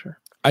phrasing for sure.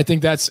 I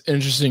think that's an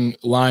interesting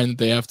line that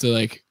they have to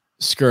like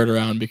skirt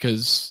around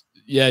because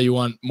you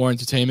want more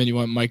entertainment, you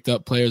want mic'd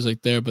up players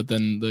like there, but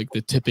then like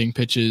the tipping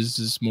pitches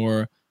is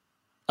more.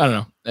 I don't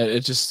know.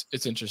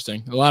 It's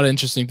interesting. A lot of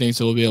interesting things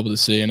that we'll be able to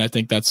see, and I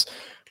think that's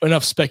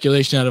enough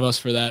speculation out of us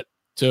for that.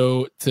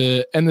 So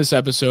to end this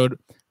episode,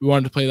 we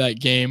wanted to play that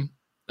game.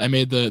 I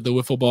made the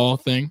wiffle ball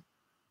thing,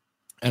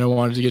 and I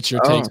wanted to get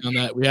your takes on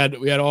that. We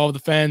had all of the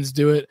fans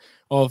do it,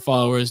 all the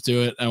followers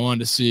do it. I wanted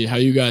to see how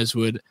you guys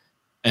would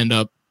end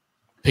up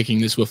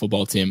picking this wiffle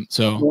ball team.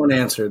 So one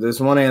answer.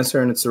 There's one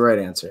answer, and it's the right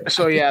answer.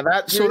 So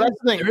that's the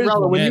thing.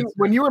 Robert,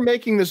 when you were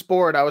making this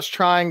board, I was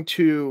trying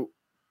to.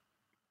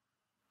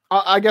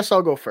 I guess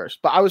I'll go first,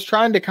 but I was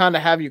trying to kind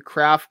of have you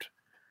craft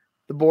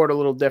the board a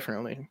little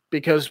differently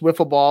because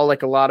wiffle ball,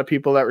 like a lot of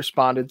people that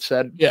responded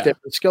said,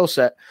 different skill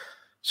set.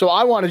 So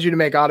I wanted you to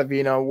make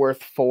Ottavino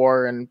worth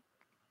 4. And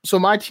so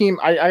my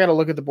team, I got to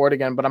look at the board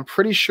again, but I'm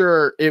pretty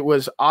sure it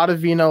was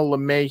Ottavino,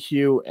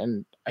 LeMahieu,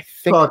 and I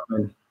think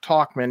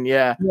Talkman.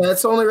 Yeah. Yeah,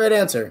 that's the only right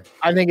answer.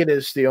 I think it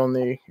is the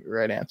only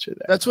right answer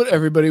there. That's what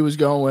everybody was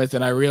going with.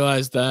 And I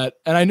realized that,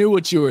 and I knew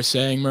what you were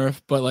saying,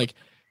 Murph, but like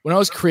when I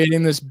was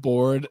creating this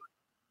board,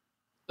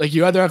 like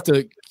you either have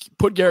to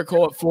put Garrett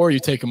Cole at 4, or you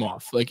take him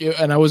off. Like,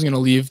 and I wasn't going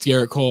to leave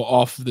Garrett Cole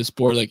off of this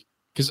board, like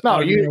because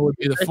you would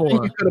be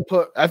the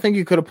 4. I think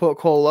you could have put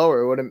Cole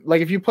lower.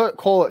 Like if you put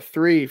Cole at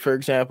 3, for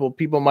example,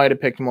 people might have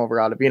picked him over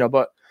Ottavino.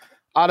 But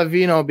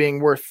Ottavino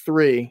being worth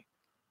 3,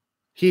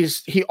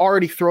 he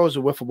already throws a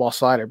wiffle ball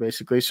slider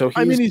basically. So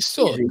he's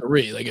still a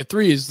 3. Like a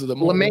 3 is the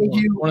one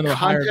of the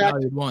higher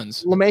valued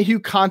ones.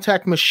 LeMahieu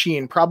contact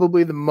machine,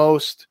 probably the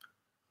most.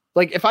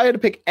 Like if I had to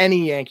pick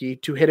any Yankee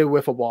to hit a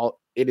wiffle ball,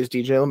 it is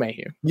DJ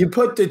LeMahieu. You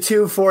put the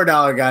 2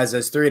 $4 guys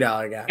as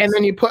 $3 guys. And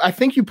then I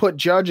think you put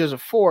Judge as a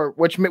 4,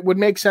 which would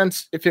make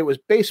sense if it was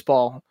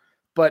baseball,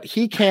 but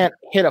he can't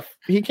hit a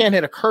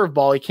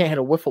curveball. He can't hit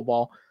a wiffle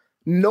ball.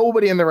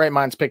 Nobody in their right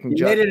mind's picking Judge.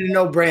 You made it a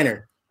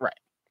no-brainer. Right.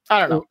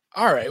 I don't know.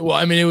 All right. Well,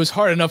 I mean, it was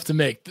hard enough to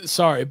make.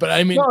 Sorry, but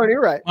I mean, no, you're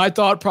right. My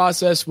thought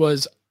process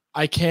was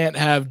I can't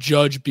have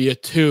Judge be a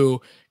 2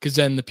 because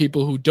then the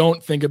people who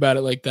don't think about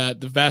it like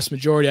that, the vast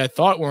majority I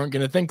thought weren't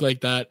going to think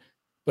like that.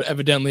 But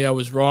evidently I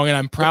was wrong, and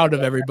I'm proud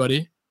of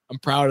everybody. I'm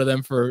proud of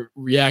them for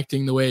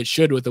reacting the way it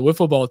should with the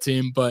wiffle ball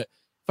team. But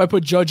if I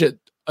put Judge at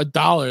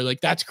 $1,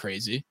 like that's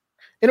crazy.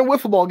 In a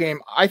wiffle ball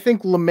game, I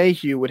think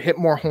LeMahieu would hit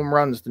more home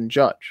runs than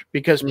Judge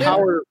because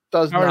power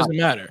doesn't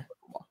matter.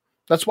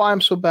 That's why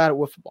I'm so bad at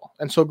wiffle ball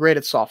and so great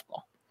at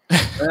softball.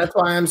 And that's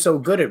why I'm so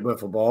good at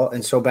wiffle ball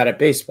and so bad at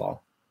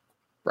baseball.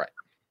 Right.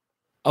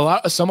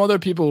 Some other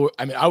people,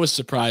 I mean, I was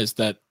surprised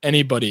that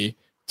anybody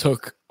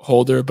took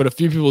Holder, but a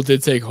few people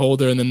did take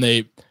Holder, and then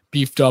they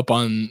beefed up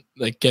on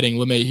like getting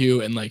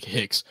LeMahieu and like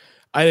Hicks.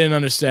 I didn't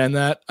understand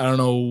that. I don't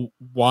know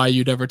why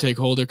you'd ever take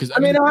Holder because I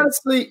mean,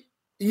 honestly,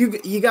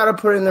 you got to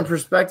put it in the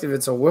perspective.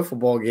 It's a wiffle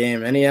ball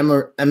game. Any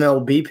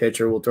MLB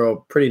pitcher will throw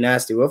a pretty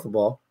nasty wiffle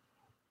ball.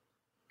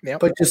 Yep.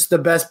 But just the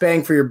best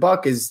bang for your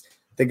buck is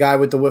the guy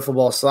with the wiffle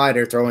ball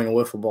slider throwing a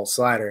wiffle ball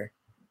slider.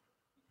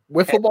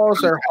 Wiffle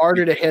balls are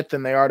harder to hit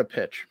than they are to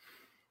pitch.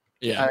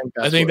 Yeah,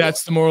 I think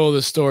that's the moral of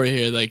the story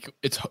here. Like,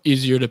 it's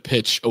easier to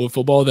pitch a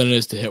wiffle ball than it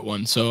is to hit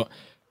one. So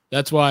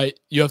that's why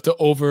you have to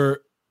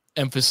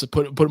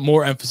put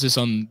more emphasis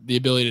on the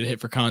ability to hit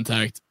for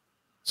contact.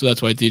 So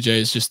that's why DJ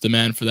is just the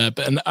man for that.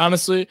 But and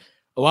honestly,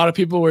 a lot of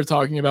people were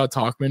talking about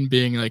Tauchman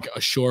being like a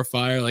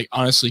surefire. Like,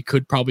 honestly,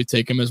 could probably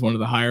take him as one of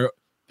the higher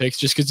picks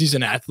just because he's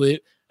an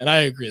athlete. And I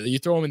agree. Like, you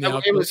throw him in the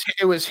outfield.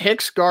 It was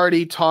Hicks,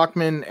 Gardy,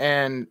 Tauchman,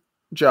 and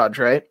Judge,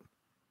 right?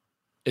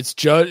 It's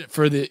Judge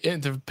for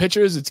the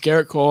pitchers. It's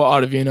Garrett Cole,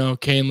 Ottavino,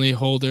 Canely,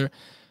 Holder,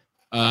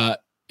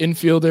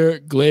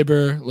 infielder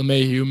Glaber,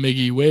 LeMahieu,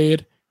 Miggy,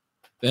 Wade.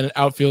 Then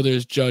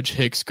outfielders Judge,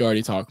 Hicks,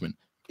 Gardy, Tauchman.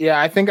 Yeah,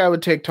 I think I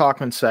would take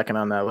Tauchman second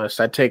on that list.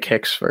 I'd take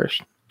Hicks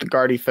first, the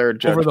Gardy third,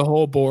 Judge over the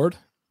whole board,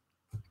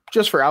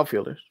 just for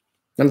outfielders.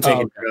 I'm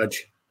taking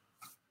Judge.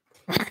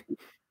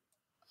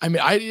 I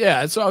mean,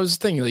 that's what I was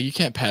thinking. Like, you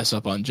can't pass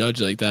up on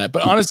Judge like that.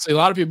 But honestly, a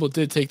lot of people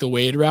did take the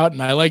Wade route,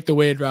 and I like the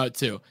Wade route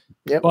too.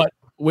 Yep. But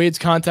Wade's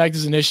contact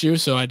is an issue,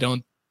 so I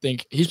don't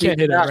think he can't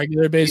hit a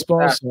regular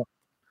baseball. So.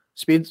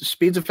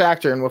 Speed's a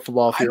factor in wiffle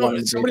ball.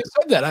 Somebody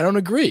said that. I don't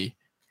agree.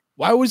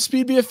 Why would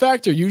speed be a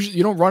factor? Usually,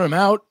 you don't run them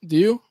out, do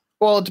you?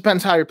 Well, it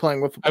depends how you're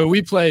playing wiffle ball. I mean,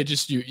 we play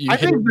just you. I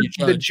think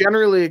the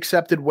generally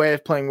accepted way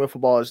of playing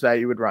wiffle ball is that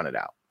you would run it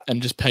out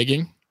and just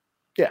pegging.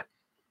 Yeah.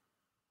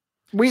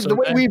 We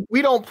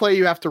don't play.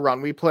 You have to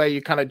run. We play.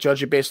 You kind of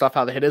judge it based off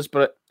how the hit is.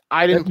 But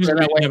I didn't play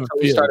that way until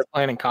we started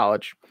playing in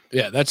college.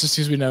 Yeah, that's just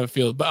because we never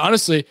feel it. But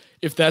honestly,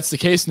 if that's the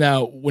case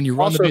now, when you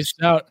run the bases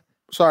out,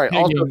 pegging,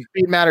 also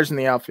speed matters in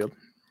the outfield.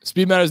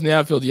 Speed matters in the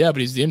outfield, yeah, but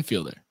he's the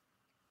infielder.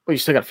 Well, you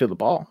still got to field the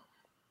ball.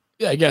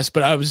 Yeah, I guess.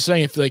 But I was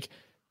saying, if like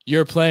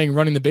you're playing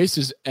running the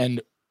bases, and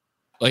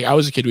like I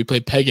was a kid, we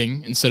played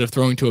pegging instead of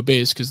throwing to a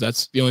base because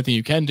that's the only thing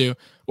you can do,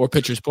 or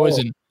pitcher's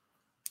poison,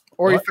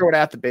 or you throw it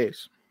at the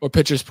base, or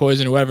pitcher's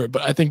poison, or whatever.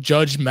 But I think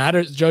Judge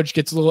matters. Judge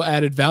gets a little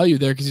added value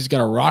there because he's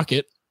got a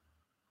rocket.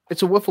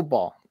 It's a wiffle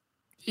ball.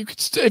 You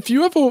could if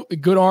you have a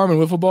good arm and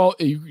wiffle ball,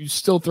 you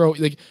still throw.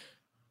 Like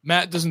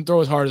Matt doesn't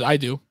throw as hard as I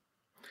do.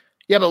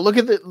 Yeah, but look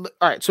at all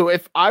right. So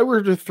if I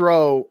were to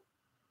throw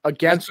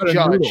against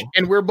Judge,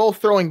 and we're both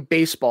throwing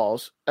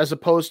baseballs as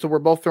opposed to we're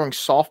both throwing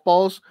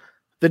softballs,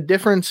 the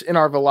difference in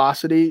our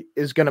velocity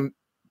is going to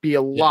be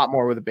a lot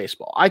more with a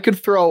baseball. I could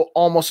throw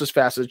almost as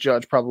fast as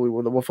Judge probably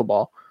with a wiffle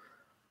ball,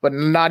 but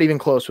not even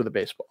close with a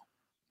baseball.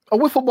 A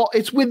wiffle ball,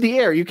 it's with the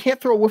air. You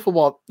can't throw a wiffle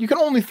ball. You can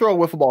only throw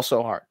a wiffle ball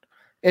so hard.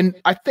 And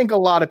I think a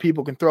lot of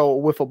people can throw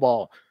a wiffle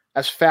ball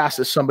as fast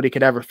as somebody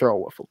could ever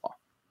throw a wiffle ball.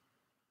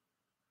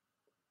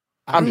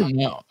 I don't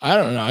know.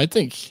 I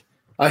think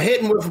a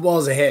hit in wiffle ball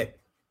is a hit.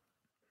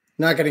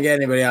 Not going to get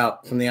anybody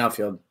out from the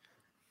outfield.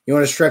 You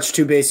want to stretch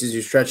two bases,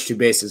 you stretch two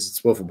bases.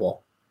 It's wiffle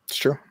ball. It's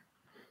true.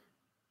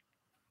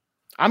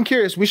 I'm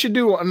curious. We should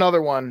do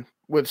another one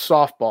with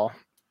softball.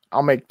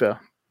 I'll make the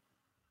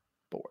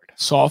board.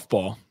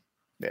 Softball.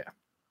 Yeah.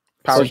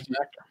 Power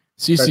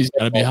CC's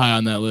got to be high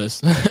on that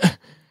list.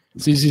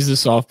 CC's the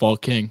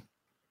softball king.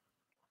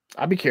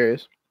 I'd be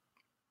curious.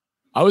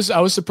 I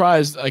was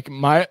surprised. Like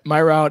my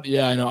route,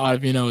 yeah, I know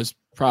Ottavino is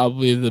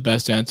probably the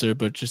best answer,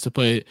 but just to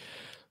play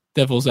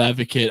devil's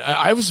advocate,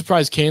 I was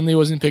surprised Canely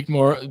wasn't picked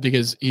more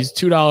because he's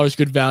 $2,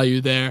 good value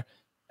there,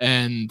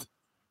 and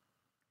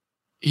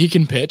he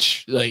can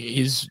pitch. Like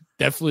he's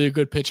definitely a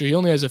good pitcher. He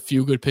only has a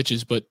few good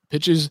pitches, but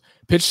pitch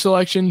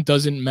selection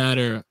doesn't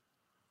matter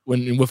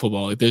when in wiffle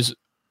ball. Like there's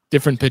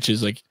different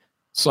pitches, like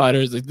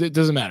sliders. Like it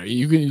doesn't matter.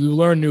 You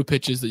learn new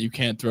pitches that you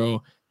can't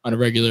throw on a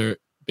regular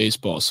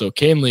baseball. So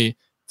Canely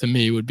to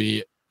me would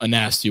be a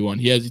nasty one.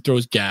 He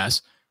throws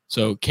gas.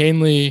 So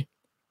Canely,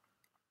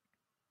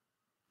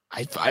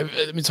 I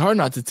mean, it's hard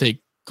not to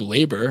take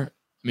Glaber.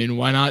 I mean,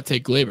 why not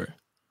take Glaber?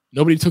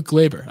 Nobody took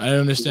Glaber. I don't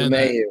understand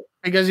that.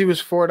 Because he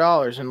was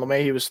 $4 and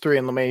LeMahieu was $3,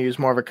 and LeMahieu was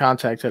more of a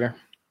contact hitter.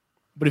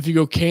 But if you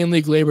go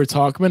Canely, Glaber,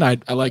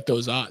 Tauchman, I like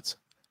those odds.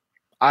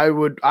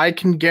 I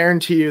can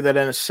guarantee you that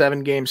in a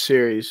 7-game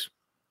series,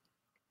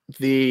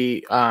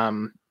 the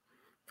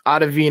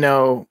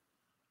Ottavino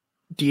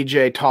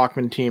DJ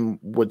Tauchman team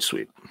would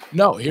sweep.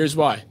 No, here's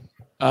why.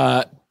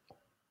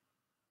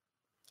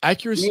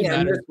 Accuracy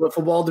matters.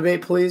 Wiffle ball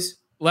debate, please.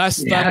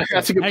 That's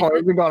a good point.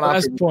 We've been going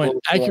last point.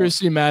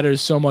 Accuracy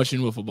matters so much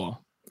in wiffle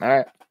ball. All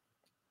right.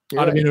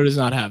 Ottavino does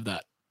not have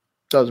that.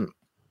 Doesn't.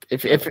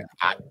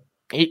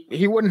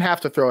 He wouldn't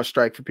have to throw a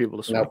strike for people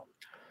to sweep. Nope.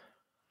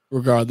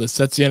 Regardless,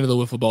 that's the end of the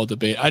wiffle ball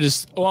debate.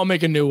 I'll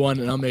make a new one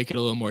and I'll make it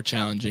a little more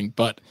challenging.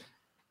 But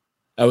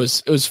it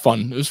was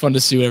fun. It was fun to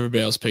see what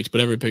everybody else picked,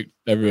 but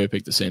everybody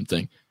picked the same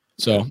thing.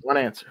 So one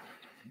answer.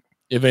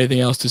 If you have anything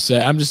else to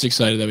say, I'm just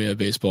excited that we have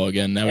baseball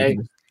again. Now we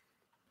can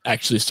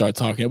actually start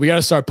talking. We got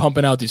to start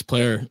pumping out these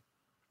player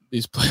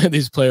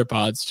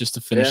pods just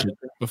to finish it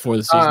before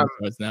the season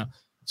starts now.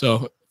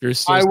 So if you're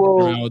still sticking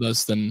around with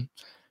us, then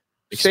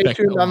stay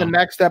tuned on the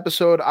next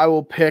episode. I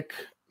will pick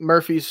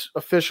Murphy's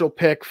official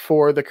pick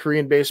for the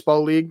Korean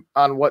Baseball League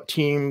on what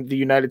team the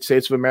United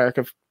States of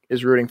America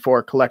is rooting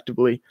for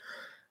collectively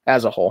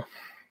as a whole.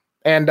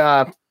 And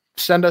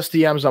send us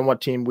DMs on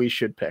what team we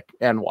should pick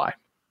and why.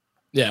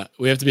 Yeah,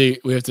 because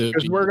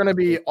we're going to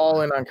be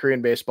all in on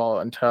Korean baseball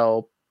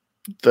until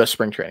the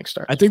spring training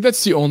starts. I think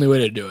that's the only way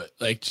to do it.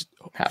 Like,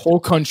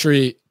 whole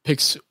country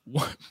picks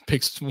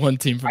one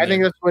team. I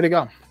think that's the way to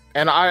go.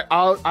 And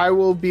I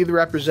will be the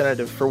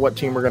representative for what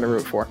team we're going to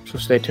root for. So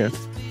stay tuned.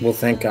 Well,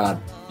 thank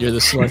God. You're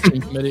the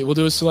selection committee. We'll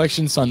do a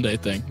selection Sunday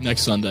thing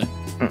next Sunday.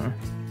 Mm-mm.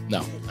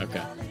 No,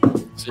 okay.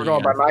 So we're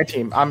going by my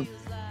team. I'm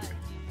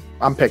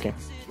picking.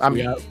 I'm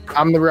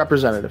the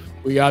representative.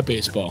 We got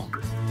baseball.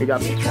 We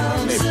got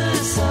baseball. Here comes the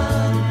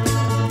sun.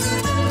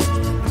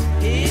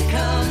 Here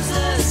comes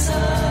the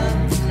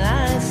sun.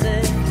 I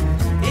say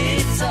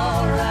it's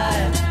all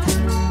right.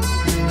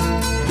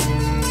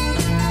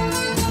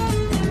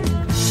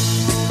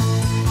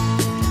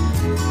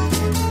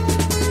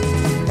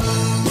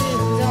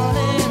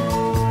 Darling,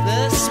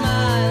 the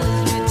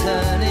smiles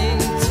returning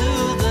to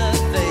the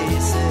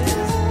faces.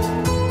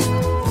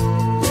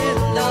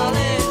 Little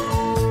darling,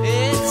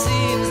 it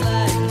seems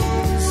like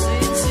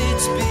since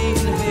it's been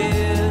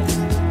here.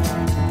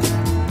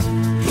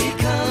 Here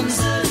comes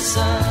the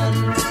sun.